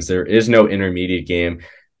offense. There is no intermediate game.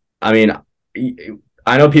 I mean,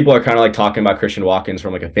 I know people are kind of like talking about Christian Watkins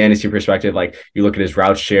from like a fantasy perspective. Like you look at his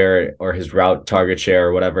route share or his route target share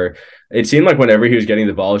or whatever. It seemed like whenever he was getting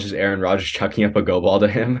the ball, it was just Aaron Rodgers chucking up a go ball to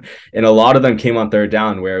him. And a lot of them came on third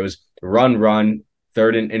down where it was run,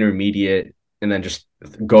 third and intermediate, and then just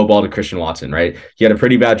go ball to Christian Watson, right? He had a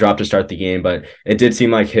pretty bad drop to start the game, but it did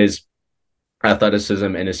seem like his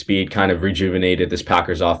athleticism and his speed kind of rejuvenated this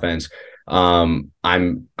Packers offense. I'm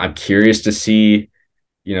curious to see,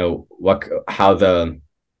 what how the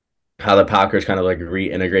Packers kind of like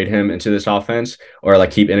reintegrate him into this offense or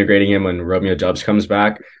like keep integrating him when Romeo Doubs comes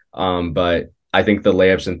back. But I think the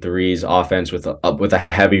layups and threes offense with a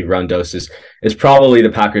heavy run dose is probably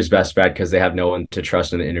the Packers' best bet because they have no one to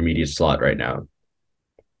trust in the intermediate slot right now.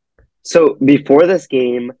 So before this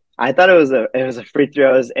game, I thought it was a free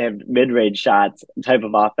throws and mid range shots type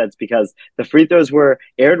of offense because the free throws were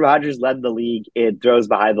Aaron Rodgers led the league in throws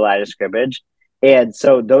behind the line of scrimmage. And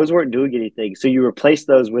so those weren't doing anything. So you replace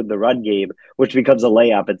those with the run game, which becomes a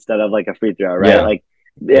layup instead of like a free throw, right? Yeah, Like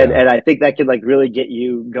and, yeah. and I think that could like really get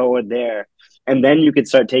you going there. And then you could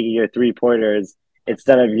start taking your 3 pointers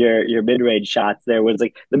instead of your mid range shots. There was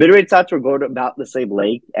like the mid range shots were going about the same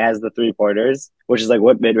length as the 3 pointers, which is like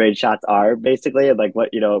what mid range shots are basically, and like what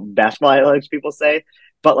basketball analytics people say.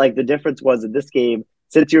 But like the difference was in this game,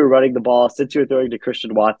 since you were running the ball, since you were throwing to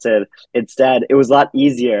Christian Watson, instead it was a lot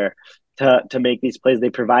easier to make these plays.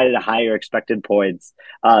 They provided a higher expected points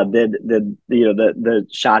than the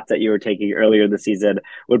shots that you were taking earlier in the season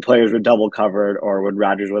when players were double covered or when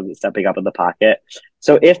Rodgers wasn't stepping up in the pocket.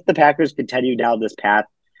 So if the Packers continue down this path,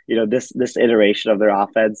 this iteration of their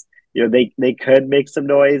offense, they could make some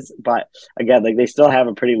noise, but again, like they still have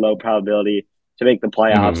a pretty low probability to make the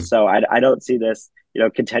playoffs. Mm-hmm. So I don't see this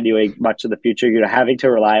continuing much in the future. Having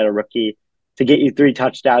to rely on a rookie to get you 3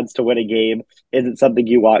 touchdowns to win a game isn't something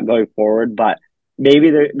you want going forward. But maybe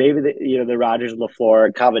the Rodgers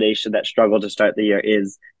LaFleur combination that struggled to start the year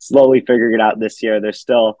is slowly figuring it out this year. There's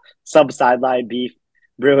still some sideline beef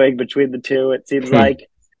brewing between the two, it seems like.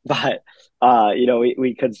 But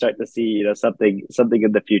we could start to see something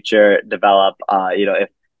in the future develop.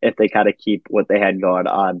 If they kind of keep what they had going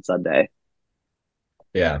on Sunday.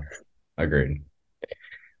 Yeah, agreed.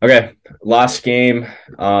 Okay, last game,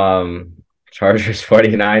 Chargers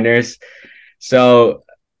 49ers. So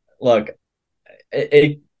look,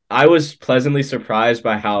 I was pleasantly surprised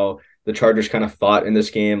by how the Chargers kind of fought in this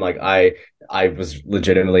game. Like I was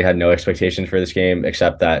legitimately had no expectations for this game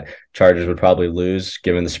except that Chargers would probably lose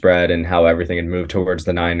given the spread and how everything had moved towards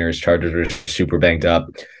the Niners. Chargers were super banged up.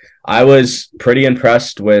 I was pretty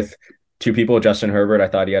impressed with two people. Justin Herbert, I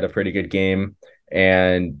thought he had a pretty good game.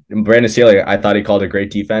 And Brandon Staley, I thought he called a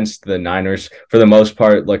great defense. The Niners, for the most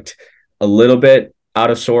part, looked a little bit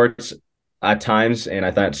out of sorts at times, and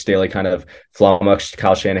I thought Staley kind of flummoxed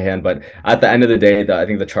Kyle Shanahan. But at the end of the day, I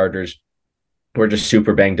think the Chargers were just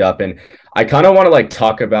super banged up. And I kind of want to like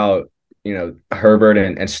talk about, Herbert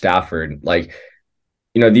and Stafford. Like,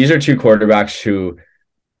 these are two quarterbacks who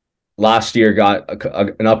last year got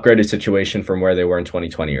an upgraded situation from where they were in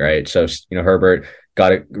 2020, right? So, Herbert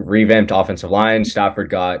got a revamped offensive line. Stafford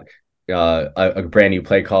got a brand new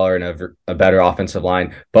play caller and a better offensive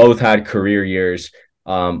line. Both had career years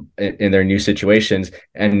in their new situations.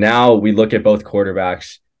 And now we look at both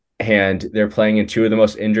quarterbacks and they're playing in two of the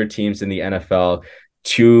most injured teams in the NFL,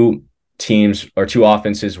 two teams or two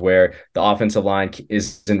offenses where the offensive line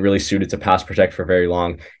isn't really suited to pass protect for very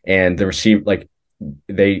long. And the receiver, like,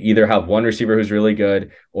 they either have one receiver who's really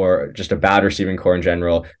good or just a bad receiving core in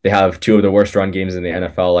general. They have two of the worst run games in the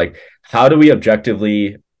NFL. Like, how do we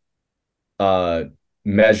objectively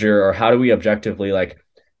measure, or how do we objectively like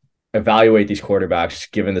evaluate these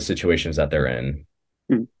quarterbacks given the situations that they're in?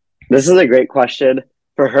 This is a great question.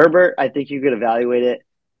 For Herbert, I think you could evaluate it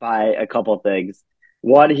by a couple of things.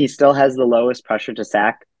 One, he still has the lowest pressure to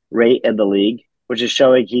sack rate in the league, which is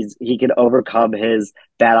showing he can overcome his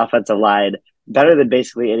bad offensive line better than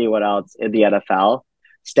basically anyone else in the NFL.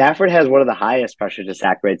 Stafford has one of the highest pressure to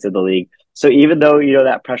sack rates in the league. So even though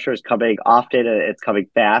that pressure is coming often and it's coming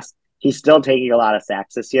fast, he's still taking a lot of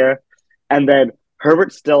sacks this year. And then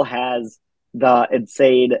Herbert still has the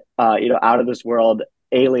insane, out of this world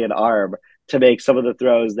alien arm to make some of the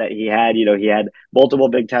throws that he had. He had multiple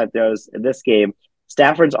big time throws in this game.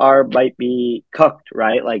 Stafford's arm might be cooked,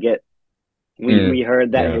 right? Like we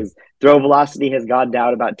heard that his throw velocity has gone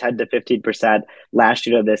down about 10 to 15% last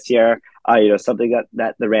year to this year. Something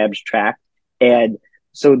that the Rams tracked. And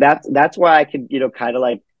so that's why I can, kind of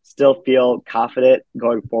like still feel confident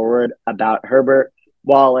going forward about Herbert.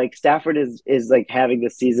 While like Stafford is like having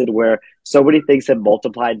this season where so many things have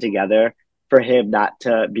multiplied together for him not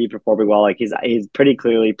to be performing well. Like he's pretty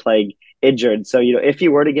clearly playing injured. So, if he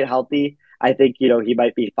were to get healthy, I think, he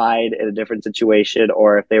might be fine in a different situation,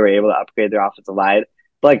 or if they were able to upgrade their offensive line.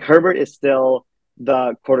 But like Herbert is still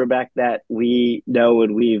the quarterback that we know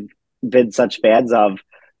and we've been such fans of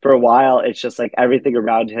for a while. It's just like everything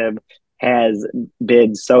around him has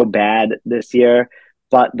been so bad this year.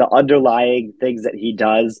 But the underlying things that he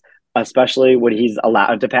does, especially when he's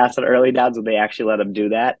allowed to pass on early downs, when they actually let him do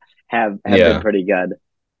that, have been Yeah. pretty good.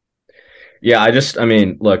 Yeah, I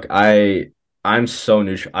mean, look, I'm so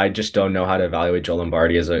neutral. I just don't know how to evaluate Joe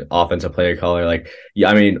Lombardi as an offensive player caller. Like, yeah,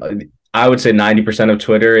 I mean, I would say 90% of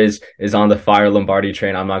Twitter is on the fire Lombardi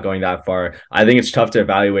train. I'm not going that far. I think it's tough to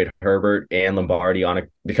evaluate Herbert and Lombardi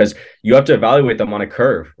because you have to evaluate them on a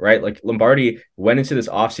curve, right? Like Lombardi went into this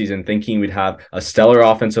offseason thinking we'd have a stellar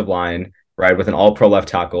offensive line, right, with an all-pro left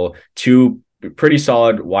tackle, two pretty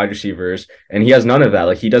solid wide receivers, and he has none of that.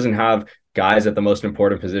 Like he doesn't have guys at the most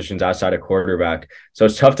important positions outside of quarterback. So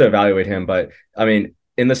it's tough to evaluate him. But I mean,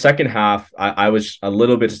 in the second half, I was a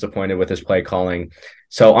little bit disappointed with his play calling.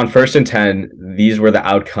 So on 1st and 10, these were the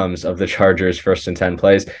outcomes of the Chargers' 1st and 10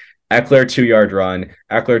 plays. Eckler 2-yard run,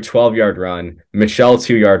 Eckler 12-yard run, Michelle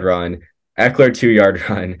 2-yard run, Eckler 2-yard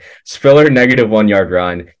run, Spiller -1 yard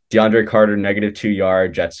run, DeAndre Carter -2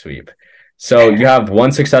 yard jet sweep. So you have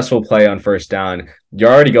one successful play on 1st down.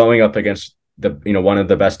 You're already going up against one of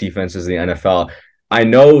the best defenses in the NFL. I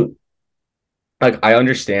know, like I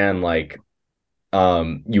understand, like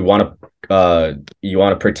you want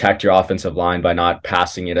to protect your offensive line by not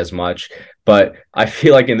passing it as much, but I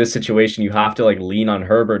feel like in this situation you have to like lean on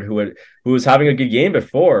Herbert, who was having a good game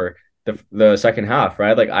before the second half,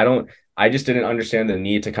 right? Like I just didn't understand the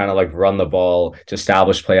need to kind of like run the ball to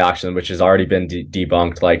establish play action, which has already been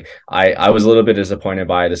debunked. Like I was a little bit disappointed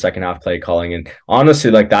by the second half play calling, and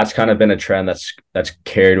honestly, like that's kind of been a trend that's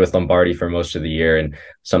carried with Lombardi for most of the year, and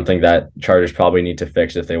something that Chargers probably need to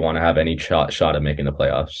fix if they want to have any shot at making the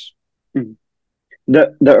playoffs.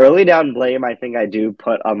 The early down blame, I think I do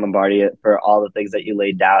put on Lombardi for all the things that you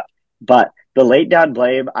laid down, but the late down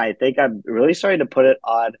blame, I think I'm really starting to put it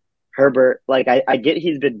on Herbert. Like I get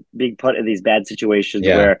he's been being put in these bad situations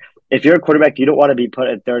Yeah. where if you're a quarterback, you don't want to be put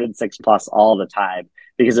in 3rd and 6+ all the time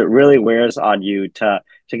because it really wears on you to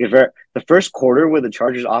convert. The first quarter when the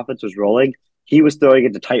Chargers offense was rolling, he was throwing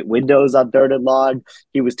into tight windows on 3rd and long.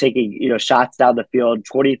 He was taking, shots down the field,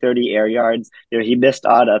 20, 30 air yards. He missed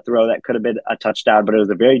on a throw that could have been a touchdown, but it was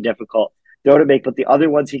a very difficult throw to make. But the other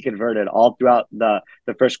ones he converted all throughout the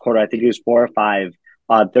first quarter. I think he was 4 or 5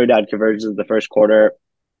 on 3rd down conversions in the first quarter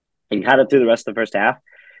and kind of through the rest of the first half.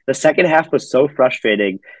 The second half was so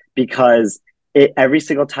frustrating because every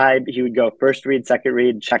single time he would go first read, second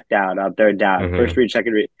read, check down on 3rd down, first read,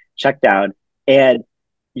 second read, check down. And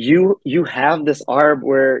you have this arm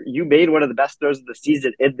where you made one of the best throws of the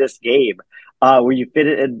season in this game, where you fit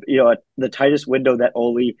it in, the tightest window that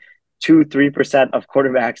only 2-3% of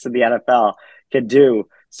quarterbacks in the NFL can do.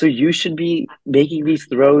 So you should be making these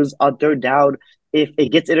throws on 3rd down. If it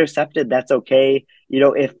gets intercepted, that's okay.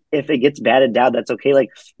 If it gets batted down, that's okay.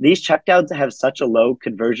 Like these checkdowns have such a low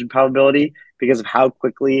conversion probability because of how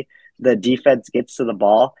quickly the defense gets to the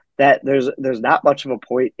ball that there's not much of a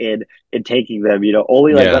point in taking them.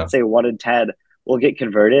 Only like Yeah. let's say 1 in 10 will get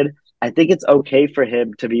converted. I think it's okay for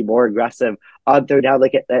him to be more aggressive on 3rd down.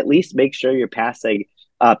 Like at least make sure you're passing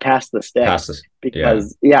past the sticks Passes. Yeah.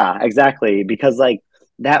 because yeah, exactly. Because like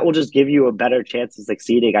that will just give you a better chance of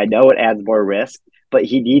succeeding. I know it adds more risk, but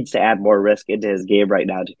he needs to add more risk into his game right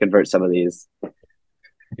now to convert some of these.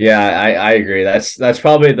 Yeah, I agree. That's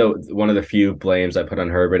probably the one of the few blames I put on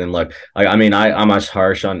Herbert. And look, like I mean, I'm as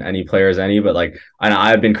harsh on any player as any, but like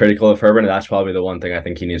I've been critical of Herbert, and that's probably the one thing I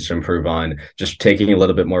think he needs to improve on, just taking a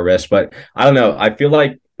little bit more risk. But I don't know. I feel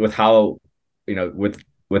like with how,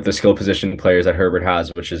 with the skill position players that Herbert has,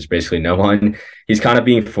 which is basically no one, he's kind of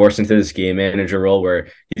being forced into this game manager role where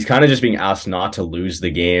he's kind of just being asked not to lose the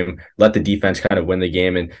game, let the defense kind of win the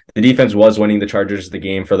game. And the defense was winning the Chargers the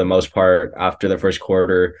game for the most part after the first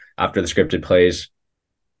quarter, after the scripted plays.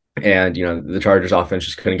 And, the Chargers offense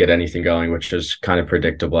just couldn't get anything going, which was kind of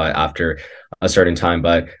predictable after a certain time.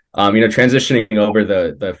 But, transitioning over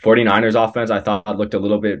the 49ers offense, I thought looked a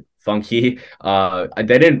little bit funky. They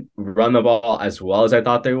didn't run the ball as well as I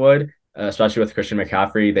thought they would, especially with Christian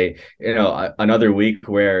McCaffrey. They, another week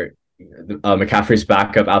where McCaffrey's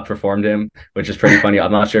backup outperformed him, which is pretty funny.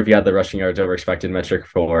 I'm not sure if you had the rushing yards over expected metric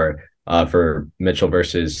for Mitchell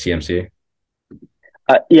versus CMC.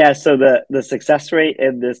 Yeah, so the success rate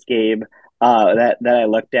in this game that I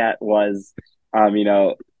looked at was,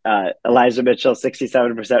 Elijah Mitchell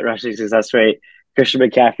 67% rushing success rate, Christian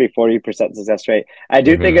McCaffrey 40% success rate. I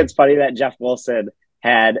do think it's funny that Jeff Wilson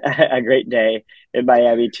had a great day in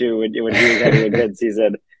Miami too when he was having a good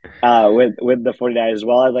season with the 49ers as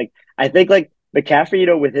well. And like I think like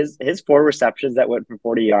McCaffrey, with his 4 receptions that went for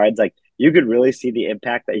 40 yards, like you could really see the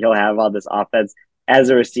impact that he'll have on this offense as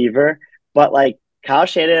a receiver. But like Kyle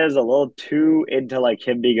Shanahan is a little too into like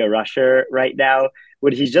him being a rusher right now,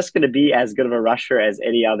 when he's just going to be as good of a rusher as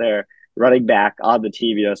any other running back on the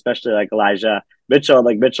team, especially like Elijah Mitchell.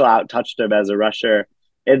 Like Mitchell out touched him as a rusher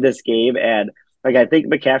in this game. And like I think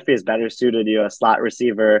McCaffrey is better suited, a slot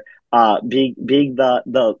receiver, being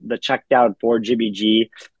the check down for Jimmy G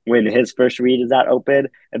when his first read is not open,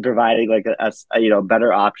 and providing like a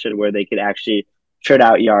better option where they can actually churn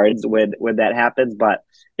out yards when that happens. But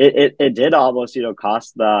it did almost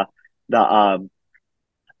cost the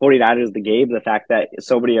 49ers the game, the fact that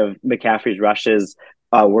so many of McCaffrey's rushes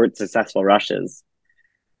weren't successful rushes.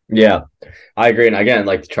 Yeah, I agree. And again,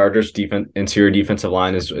 like the Chargers interior defensive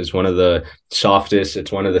line is one of the softest.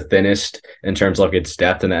 It's one of the thinnest in terms of its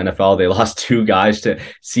depth in the NFL. They lost 2 guys to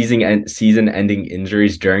season-ending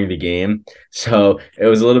injuries during the game. So it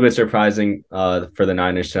was a little bit surprising for the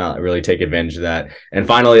Niners to not really take advantage of that. And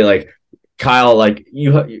finally, like Kyle, like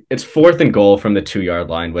it's 4th and goal from the 2-yard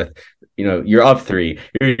line with, you're up 3.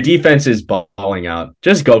 Your defense is balling out.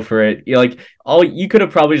 Just go for it. You could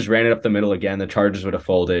have probably just ran it up the middle again. The Chargers would have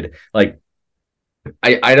folded. Like,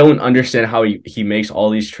 I don't understand how he makes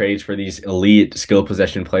all these trades for these elite skill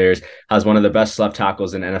possession players, has one of the best left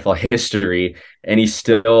tackles in NFL history, and he's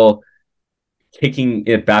still kicking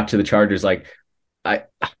it back to the Chargers. Like, I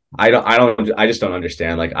just don't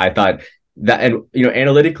understand. Like, I thought that, and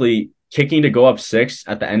analytically, kicking to go up 6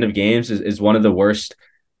 at the end of games is one of the worst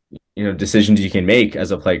decisions you can make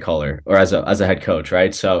as a play caller or as a head coach,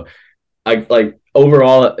 right? So I like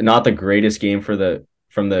overall not the greatest game from the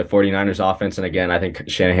 49ers offense. And again, I think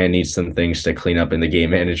Shanahan needs some things to clean up in the game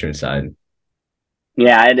management side.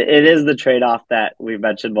 Yeah, it is the trade-off that we've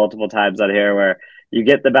mentioned multiple times on here, where you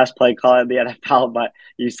get the best play call in the NFL, but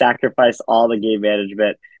you sacrifice all the game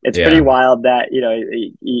management. It's pretty wild that,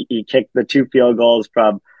 he kicked the 2 field goals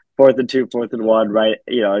from 4th and 2, 4th and 1, right?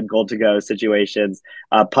 In goal to go situations,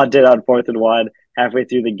 punted on 4th and 1 halfway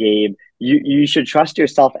through the game. You should trust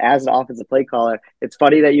yourself as an offensive play caller. It's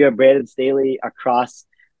funny that you have Brandon Staley across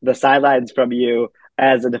the sidelines from you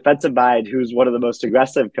as a defensive mind who's one of the most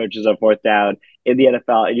aggressive coaches on 4th down in the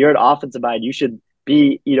NFL, and you're an offensive mind. You should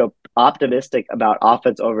be, optimistic about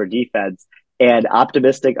offense over defense, and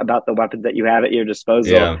optimistic about the weapons that you have at your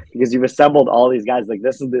disposal, because you've assembled all these guys. Like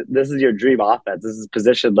this is your dream offense. This is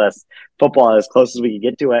positionless football as close as we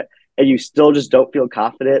can get to it, and you still just don't feel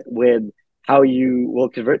confident with how you will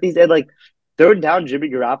convert these. And like 3rd down, Jimmy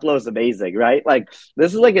Garoppolo is amazing, right? Like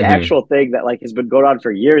this is like an actual thing that like has been going on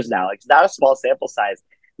for years now. Like it's not a small sample size.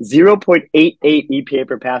 0.88 EPA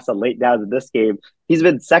per pass on late downs in this game. He's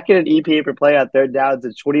been 2nd in EPA per play on 3rd downs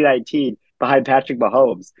in 2019 behind Patrick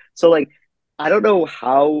Mahomes. So like, I don't know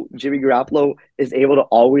how Jimmy Garoppolo is able to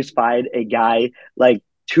always find a guy like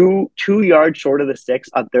two yards short of the sticks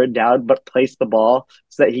on 3rd down, but place the ball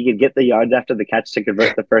so that he can get the yards after the catch to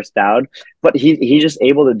convert the 1st down. But he's just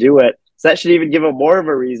able to do it. So that should even give him more of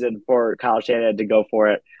a reason for Kyle Shanahan to go for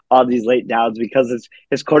it on these late downs, because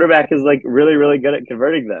his quarterback is like really, really good at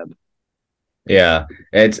converting them. Yeah,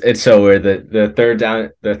 it's so weird that the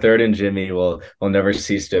 3rd and Jimmy will never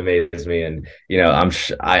cease to amaze me, and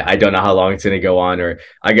I don't know how long it's going to go on, or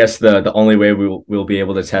I guess the only way we'll be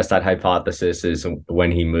able to test that hypothesis is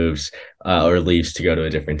when he moves or leaves to go to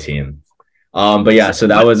a different team. But yeah, so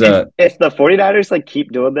that was if the 49ers like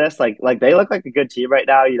keep doing this, like they look like a good team right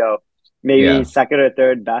now, maybe 2nd or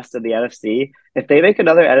 3rd best in the NFC. If they make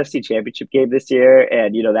another NFC championship game this year,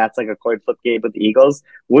 and that's like a coin flip game with the Eagles,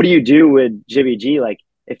 what do you do with Jimmy G? Like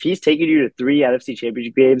if he's taking you to 3 NFC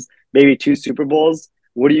championship games, maybe 2 Super Bowls,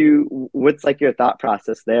 what's like your thought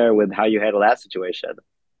process there with how you handle that situation?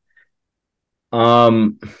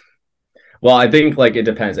 Well, I think like it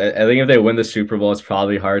depends. I think if they win the Super Bowl, it's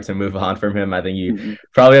probably hard to move on from him. I think you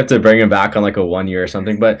probably have to bring him back on like a 1 year or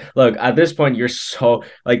something. But look, at this point, you're so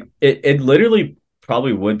like it literally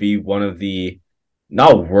probably would be one of the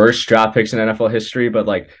not worst draft picks in NFL history, but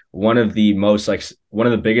like one of the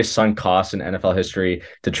biggest sunk costs in NFL history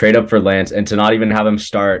to trade up for Lance and to not even have him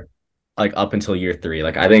start like up until year 3.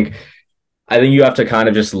 Like I think you have to kind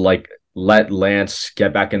of just like let Lance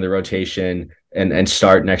get back in the rotation and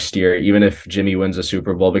start next year, even if Jimmy wins a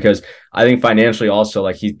Super Bowl, because I think financially also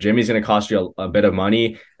like Jimmy's going to cost you a bit of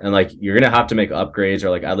money, and like you're going to have to make upgrades or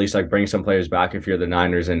like at least like bring some players back if you're the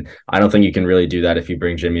Niners. And I don't think you can really do that if you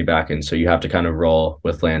bring Jimmy back in. So you have to kind of roll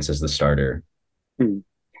with Lance as the starter.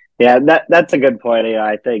 Yeah, that's a good point.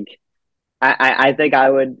 I think I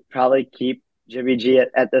would probably keep Jimmy G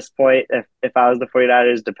at this point if I was the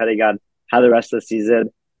 49ers, depending on how the rest of the season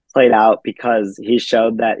played out, because he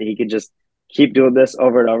showed that he could just keep doing this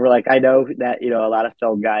over and over. Like I know that, a lot of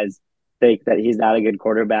film guys think that he's not a good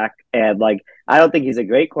quarterback. And like I don't think he's a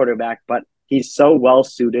great quarterback, but he's so well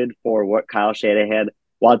suited for what Kyle Shanahan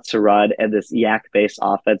wants to run and this yak based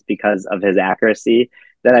offense because of his accuracy.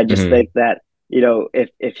 That I just Hmm. think that,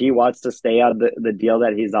 if he wants to stay on the deal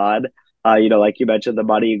that he's on, like you mentioned, the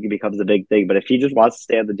money becomes a big thing. But if he just wants to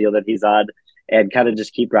stay on the deal that he's on and kind of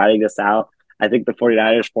just keep riding this out, I think the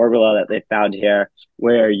 49ers formula that they found here,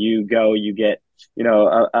 where you get,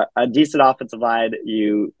 a decent offensive line,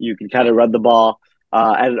 you can kind of run the ball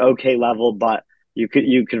at an okay level, but you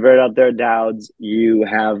convert out their downs, you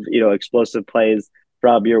have, explosive plays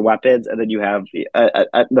from your weapons, and then you have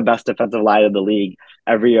the best defensive line in the league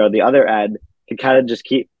every year on the other end, can kind of just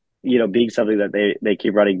keep, being something that they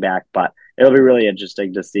keep running back. But it'll be really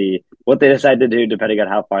interesting to see what they decide to do depending on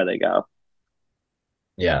how far they go.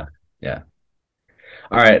 Yeah. Yeah.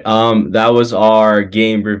 All right. That was our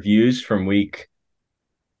game reviews from week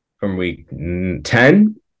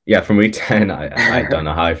 10. Yeah, from week 10. I don't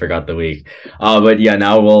know how I forgot the week. But yeah,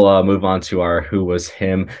 now we'll move on to our Who Was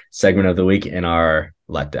Him segment of the week and our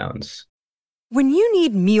letdowns. When you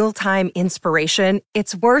need mealtime inspiration,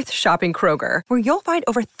 it's worth shopping Kroger, where you'll find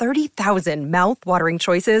over 30,000 mouth-watering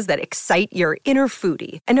choices that excite your inner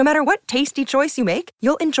foodie. And no matter what tasty choice you make,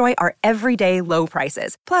 you'll enjoy our everyday low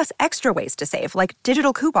prices, plus extra ways to save, like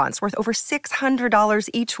digital coupons worth over $600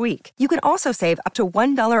 each week. You can also save up to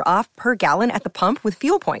 $1 off per gallon at the pump with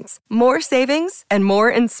fuel points. More savings and more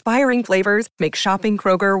inspiring flavors make shopping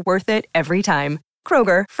Kroger worth it every time.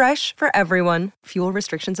 Kroger, fresh for everyone. Fuel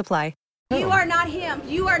restrictions apply. You are not him.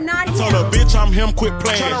 You are not him. Told a bitch I'm him, quit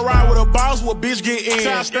playing. Tryna ride with a boss, what bitch get in.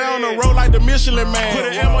 Try to stay on the road like the Michelin man. Put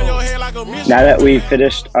an M on your head like a Michelin. Now that we've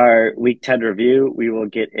finished our Week 10 review, we will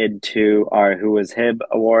get into our Who Was Him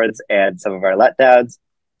awards and some of our letdowns.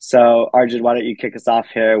 So, Arjun, why don't you kick us off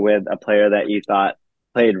here with a player that you thought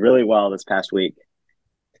played really well this past week?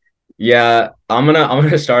 Yeah, I'm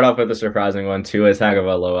gonna start off with a surprising one too. It's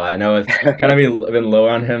Tagovailoa. I know it's kind of been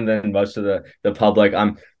lower on him than most of the public.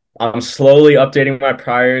 I'm slowly updating my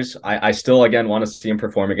priors. I still again want to see him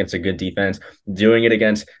perform against a good defense. Doing it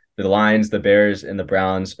against the Lions, the Bears, and the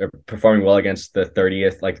Browns, are performing well against the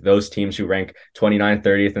 30th, like those teams who rank 29th,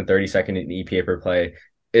 30th, and 32nd in EPA per play,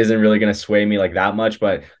 isn't really going to sway me like that much.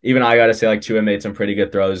 But even I gotta say, like Tua made some pretty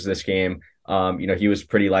good throws this game. He was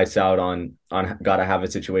pretty lights out on gotta have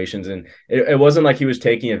it situations, and it wasn't like he was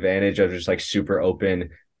taking advantage of just like super open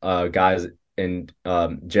guys and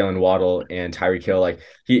Jalen Waddle and Tyreek Hill. Like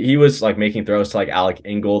he was like making throws to like Alec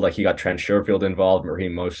Ingold, like he got Trent Sherfield involved,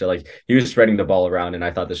 Raheem Mostert, like he was spreading the ball around, and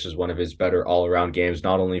I thought this was one of his better all around games,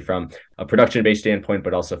 not only from a production based standpoint,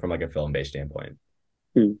 but also from like a film based standpoint.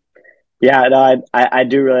 Hmm. Yeah, no, I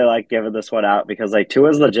do really like giving this one out because like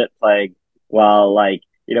Tua's legit playing well. Like,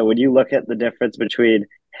 when you look at the difference between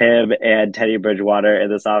him and Teddy Bridgewater in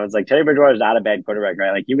this offense, like Teddy Bridgewater is not a bad quarterback,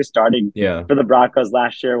 right? Like he was starting Yeah. for the Broncos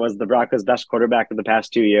last year, was the Broncos' best quarterback in the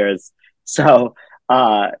past 2 years. So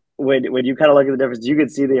when you kind of look at the difference, you can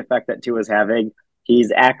see the effect that Tua's having.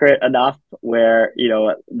 He's accurate enough where,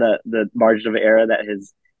 the margin of error that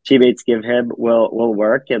his teammates give him will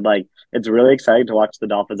work. And like it's really exciting to watch the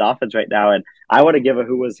Dolphins offense right now. And I want to give a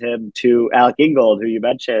Who Was Him to Alec Ingold, who you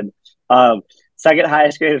mentioned. Second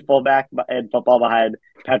highest graded fullback in football behind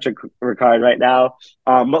Patrick Ricard right now.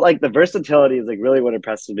 But like the versatility is like really what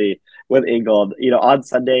impresses me with Ingold. On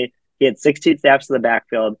Sunday, he had 16 snaps in the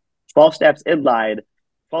backfield, 12 snaps in line,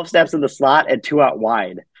 12 snaps in the slot, and 2 out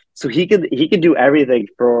wide. So he can do everything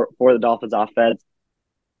for the Dolphins offense.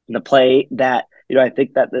 The play that, I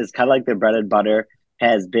think that is kind of like their bread and butter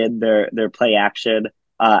has been their play action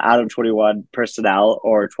out of 21 personnel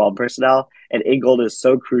or 12 personnel. And Ingold is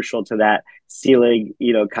so crucial to that sealing,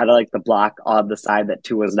 kind of like the block on the side that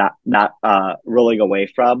Tua's not rolling away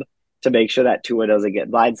from, to make sure that Tua doesn't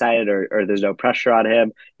get blindsided or there's no pressure on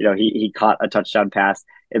him. He caught a touchdown pass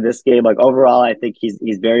in this game. Like overall, I think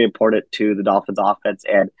he's very important to the Dolphins offense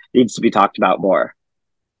and needs to be talked about more.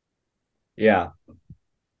 Yeah.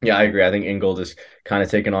 Yeah, I agree. I think Ingold is kind of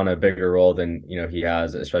taken on a bigger role than he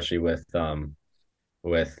has, especially with the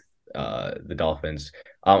Dolphins.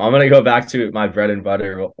 I'm gonna go back to my bread and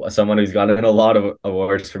butter, someone who's gotten a lot of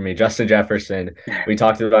awards for me, Justin Jefferson. We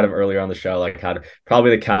talked about him earlier on the show, like had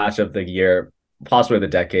probably the catch of the year, possibly the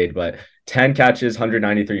decade, but 10 catches,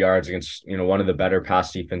 193 yards against one of the better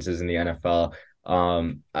pass defenses in the NFL.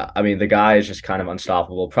 I mean, the guy is just kind of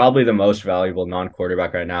unstoppable. Probably the most valuable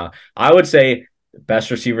non-quarterback right now. I would say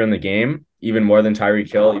best receiver in the game. even more than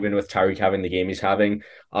Tyreek Hill, even with Tyreek having the game he's having.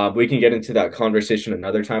 We can get into that conversation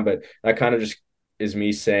another time, but that kind of just is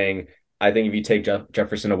me saying, I think if you take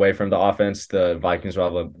Jefferson away from the offense, the Vikings will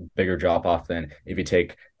have a bigger drop off than if you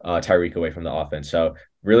take Tyreek away from the offense. So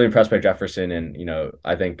really impressed by Jefferson, and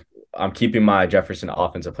I think I'm keeping my Jefferson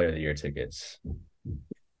Offensive Player of the Year tickets.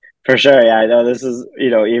 For sure, yeah. I know this is,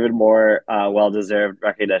 even more well-deserved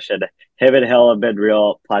recognition. Him and Hill have been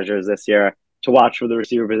real pleasures this year to watch for the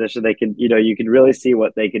receiver position. They can, you can really see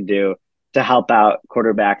what they can do to help out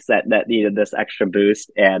quarterbacks that needed this extra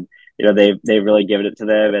boost. And, they've really given it to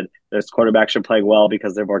them. And those quarterbacks are playing well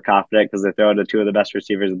because they're more confident because they're throwing to two of the best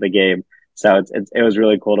receivers in the game. So it was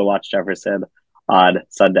really cool to watch Jefferson on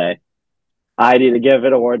Sunday. I need to give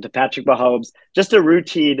an award to Patrick Mahomes. Just a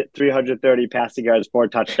routine 330 passing yards, 4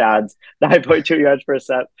 touchdowns, 9.2 yards per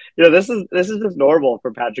set. This is just normal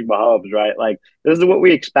for Patrick Mahomes, right? Like this is what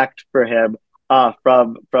we expect for him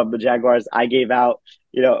from the Jaguars. I gave out,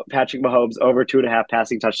 Patrick Mahomes over 2.5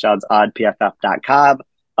 passing touchdowns on PFF.com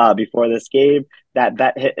before this game. That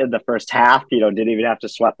bet hit in the first half. Didn't even have to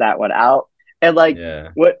sweat that one out. And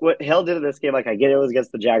what Hill did in this game, I get it was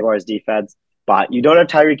against the Jaguars defense. But you don't have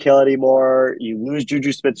Tyreek Hill anymore. You lose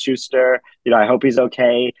Juju Smith-Schuster. I hope he's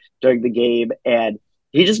okay during the game. And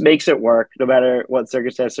he just makes it work no matter what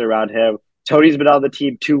circumstances around him. Tony's been on the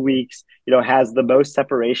team 2 weeks, has the most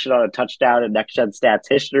separation on a touchdown in Next Gen Stats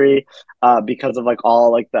history because of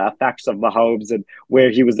all the effects of Mahomes and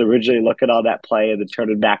where he was originally looking on that play and then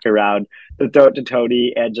turning back around to throw it to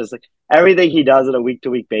Tony. And just everything he does on a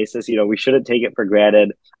week-to-week basis, we shouldn't take it for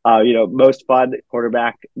granted. Most fun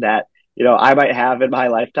quarterback that I might have in my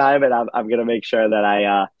lifetime, and I'm gonna make sure that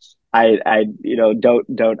I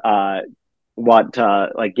don't want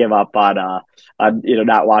to give up on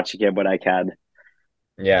not watching him when I can.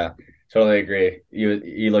 Yeah, totally agree.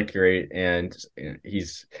 You look great, and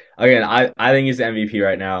he's again. I think he's the MVP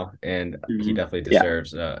right now, and he definitely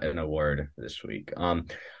deserves an award this week. I'm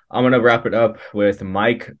gonna wrap it up with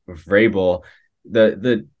Mike Vrabel.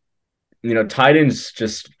 The Titans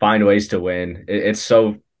just find ways to win. It's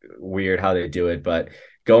so weird how they do it, but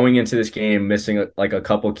going into this game missing a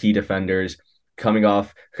couple key defenders,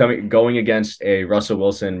 going against a Russell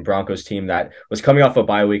Wilson Broncos team that was coming off a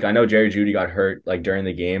bye week. I know Jerry Jeudy got hurt during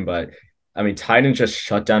the game, but I mean Titans just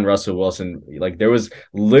shut down Russell Wilson. There was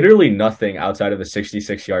literally nothing outside of a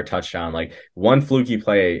 66-yard touchdown. One fluky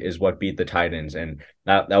play is what beat the Titans, and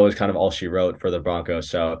that was kind of all she wrote for the Broncos.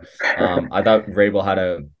 So I thought Vrabel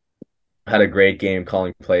had a great game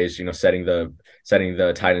calling plays, setting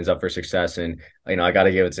the Titans up for success. And, I got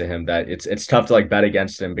to give it to him that it's tough to bet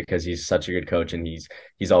against him because he's such a good coach and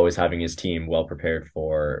he's always having his team well prepared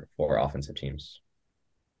for offensive teams.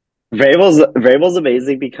 Vrabel's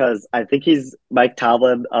amazing because I think he's Mike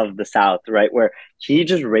Tomlin of the South, right? Where he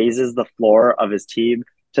just raises the floor of his team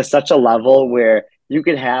to such a level where you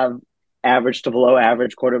could have average to below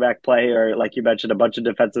average quarterback play, or like you mentioned, a bunch of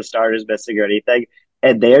defensive starters missing or anything,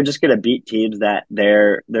 and they're just going to beat teams that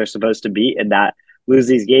they're supposed to beat and not lose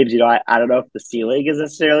these games. I don't know if the ceiling is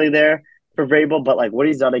necessarily there for Vrabel, but what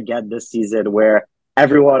he's done again this season, where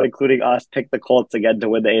everyone, including us, picked the Colts again to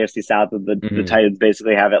win the AFC South, and the Titans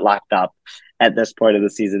basically have it locked up at this point of the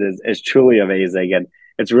season is truly amazing, and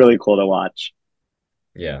it's really cool to watch.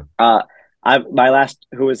 Yeah. My last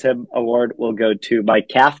Who Is Him award will go to Mike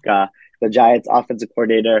Kafka, the Giants offensive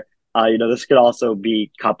coordinator. This could also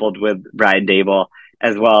be coupled with Brian Daboll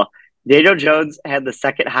as well. Daniel Jones had the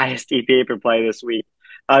second highest EPA per play this week,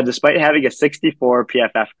 despite having a 64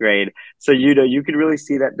 PFF grade. So you can really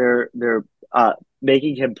see that they're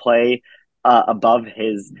making him play above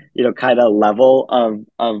his kind of level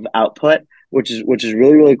of output, which is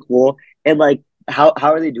really, really cool. And how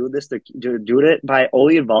are they doing this? They're doing it by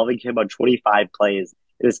only involving him on 25 plays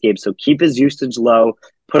in this game. So keep his usage low,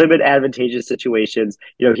 put him in advantageous situations.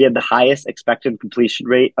 He had the highest expected completion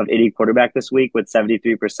rate of any quarterback this week with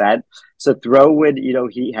 73%. So throw when,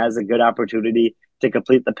 he has a good opportunity to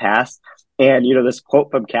complete the pass. And, this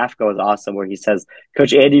quote from Kafka was awesome, where he says,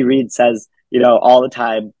 Coach Andy Reid says, all the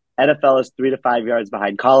time, NFL is 3 to 5 yards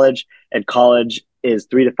behind college, and college is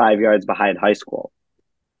 3 to 5 yards behind high school.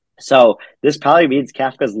 So this probably means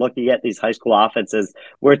Kafka's looking at these high school offenses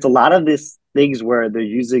where it's a lot of these things where they're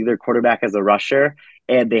using their quarterback as a rusher,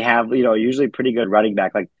 and they have, usually pretty good running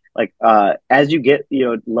back. As you get,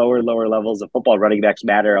 lower levels of football, running backs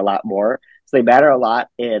matter a lot more. So they matter a lot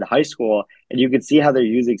in high school. and you can see how they're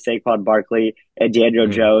using Saquon Barkley and Daniel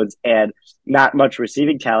Jones and not much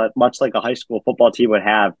receiving talent, much like a high school football team would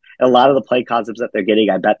have. And a lot of the play concepts that they're getting,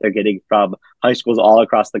 I bet they're getting from high schools all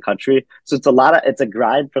across the country. So it's a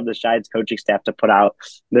grind from the Giants coaching staff to put out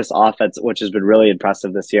this offense, which has been really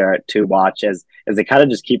impressive this year to watch as they kind of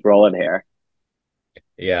just keep rolling here.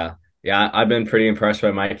 Yeah. Yeah, I've been pretty impressed by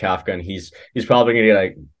Mike Kafka, and he's probably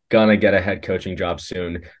gonna get a head coaching job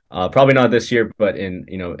soon. Probably not this year, but in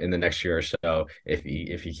the next year or so, if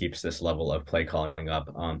he keeps this level of play calling up.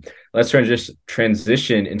 Let's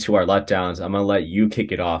transition into our letdowns. I'm gonna let you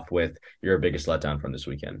kick it off with your biggest letdown from this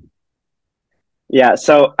weekend. Yeah,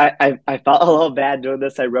 so I felt a little bad doing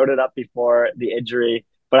this. I wrote it up before the injury,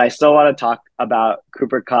 but I still want to talk about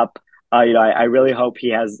Cooper Kupp. I really hope he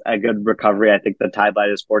has a good recovery. I think the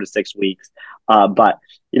timeline is 4 to 6 weeks. But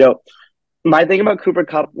my thing about Cooper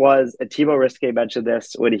Kupp was, and Timo Riske mentioned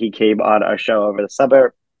this when he came on our show over the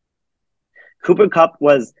summer. Cooper Kupp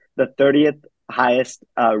was the 30th highest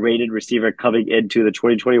rated receiver coming into the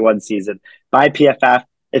 2021 season by PFF.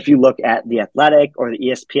 If you look at the Athletic or the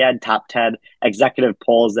ESPN top 10 executive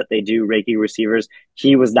polls that they do ranking receivers,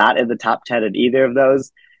 he was not in the top 10 in either of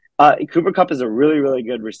those. Cooper Kupp is a really, really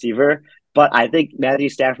good receiver, but I think Matthew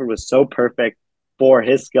Stafford was so perfect for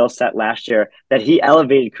his skill set last year that he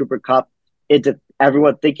elevated Cooper Kupp into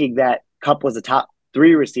everyone thinking that Kupp was a top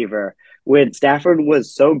 3 receiver when Stafford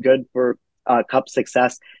was so good for Kupp's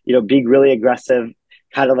success, being really aggressive,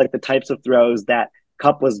 kind of like the types of throws that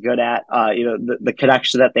Kupp was good at, the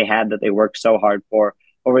connection that they had that they worked so hard for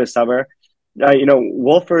over the summer.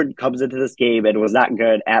 Wolford comes into this game and was not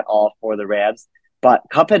good at all for the Rams. But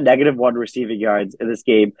Kupp had -1 receiving yards in this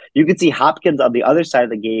game. You could see Hopkins on the other side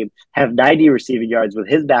of the game have 90 receiving yards with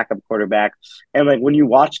his backup quarterback. And when you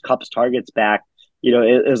watch Kupp's targets back,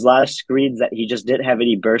 it was a lot of screens that he just didn't have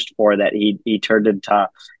any burst for that he turned into,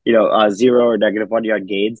 0 or -1 yard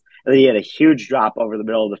gains. And then he had a huge drop over the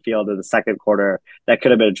middle of the field in the second quarter that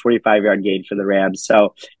could have been a 25-yard gain for the Rams.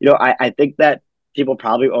 So, I think that people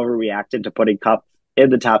probably overreacted to putting Kupp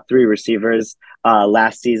in the top 3 receivers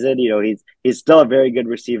last season. He's still a very good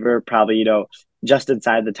receiver, probably, just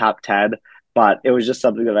inside the top 10, but it was just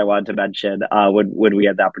something that I wanted to mention when we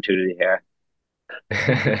had the opportunity here.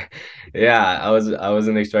 Yeah, I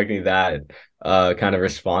wasn't expecting that kind of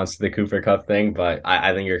response to the Cooper Kupp thing, but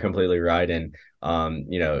I think you're completely right. And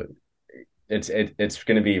it's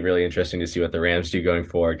going to be really interesting to see what the Rams do going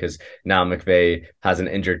forward, because now McVay has an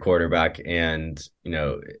injured quarterback and,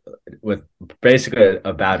 with basically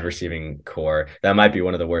a bad receiving core, that might be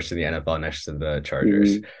one of the worst in the NFL next to the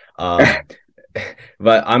Chargers.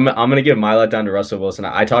 But I'm going to give my letdown to Russell Wilson.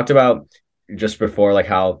 I talked about just before, like,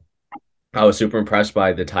 how I was super impressed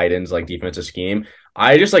by the Titans, like, defensive scheme.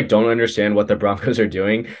 I just don't understand what the Broncos are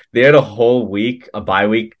doing. They had a whole week, a bye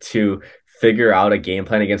week, to figure out a game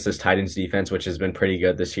plan against this Titans defense, which has been pretty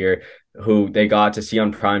good this year, who they got to see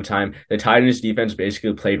on prime time. The Titans defense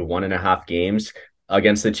basically played 1.5 games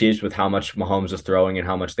against the Chiefs with how much Mahomes was throwing and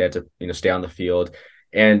how much they had to, stay on the field.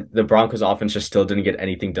 And the Broncos offense just still didn't get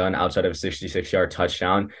anything done outside of a 66-yard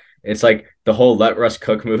touchdown. It's like the whole let Russ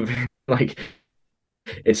cook move.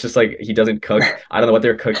 It's just like he doesn't cook. I don't know what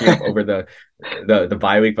they're cooking up over the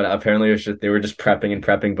bye week, but apparently it was they were just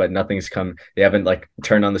prepping, but nothing's come. They haven't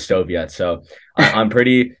turned on the stove yet. So I'm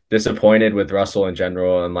pretty disappointed with Russell in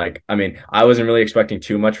general. And I wasn't really expecting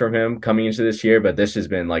too much from him coming into this year, but this has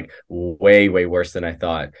been way, way worse than I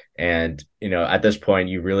thought. And at this point,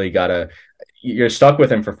 you really you're stuck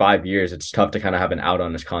with him for 5 years. It's tough to kind of have an out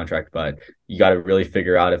on his contract, but you got to really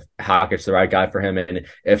figure out if Hackett's the right guy for him. And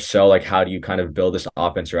if so, how do you kind of build this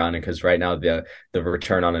offense around it? Because right now the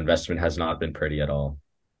return on investment has not been pretty at all.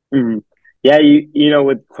 Mm-hmm. Yeah,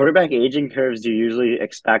 with quarterback aging curves, you usually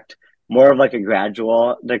expect more of a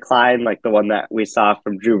gradual decline, like the one that we saw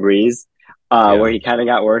from Drew Brees, where he kind of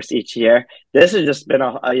got worse each year. This has just been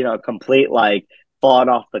a complete falling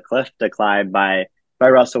off the cliff decline by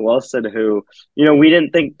Russell Wilson, who, we didn't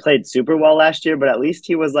think played super well last year, but at least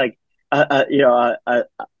he was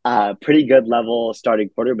a pretty good level starting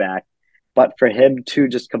quarterback. But for him to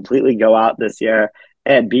just completely go out this year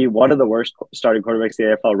and be one of the worst starting quarterbacks in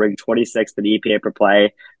the NFL, ranked 26th in EPA per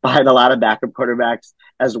play, behind a lot of backup quarterbacks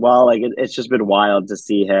as well. It's just been wild to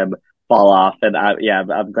see him fall off. And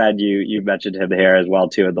I'm glad you mentioned him here as well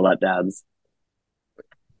too in the letdowns.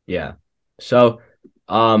 Yeah. So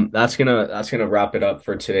that's gonna wrap it up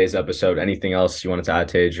for today's episode. Anything else you wanted to add,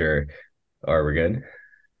 Tage, or we're good?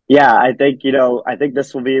 Yeah, I think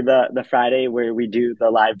this will be the Friday where we do the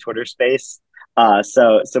live Twitter space.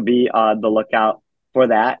 So be on the lookout for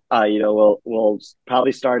that. We'll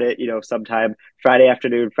probably start it, sometime Friday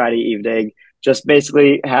afternoon, Friday evening. just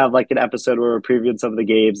basically have like an episode where we're previewing some of the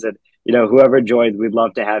games, and whoever joins, we'd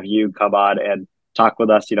love to have you come on and talk with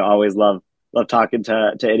us. Always love talking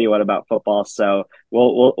to anyone about football. So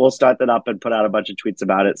we'll start that up and put out a bunch of tweets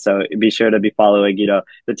about it. So be sure to be following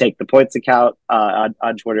the Take the Points account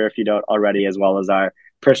on Twitter if you don't already, as well as our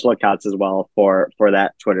personal accounts as well for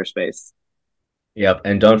that Twitter space. Yep,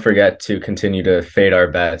 and don't forget to continue to fade our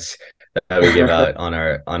bets that we give out on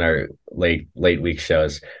our late week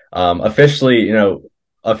shows. Officially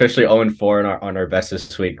 0-4 on our best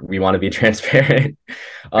this week. We want to be transparent.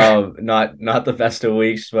 Not the best of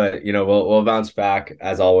weeks, but we'll bounce back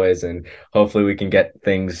as always, and hopefully we can get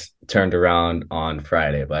things turned around on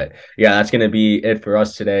Friday. But yeah, that's gonna be it for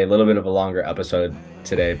us today. A little bit of a longer episode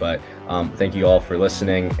today, but thank you all for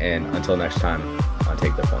listening, and until next time on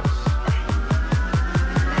Take the Points.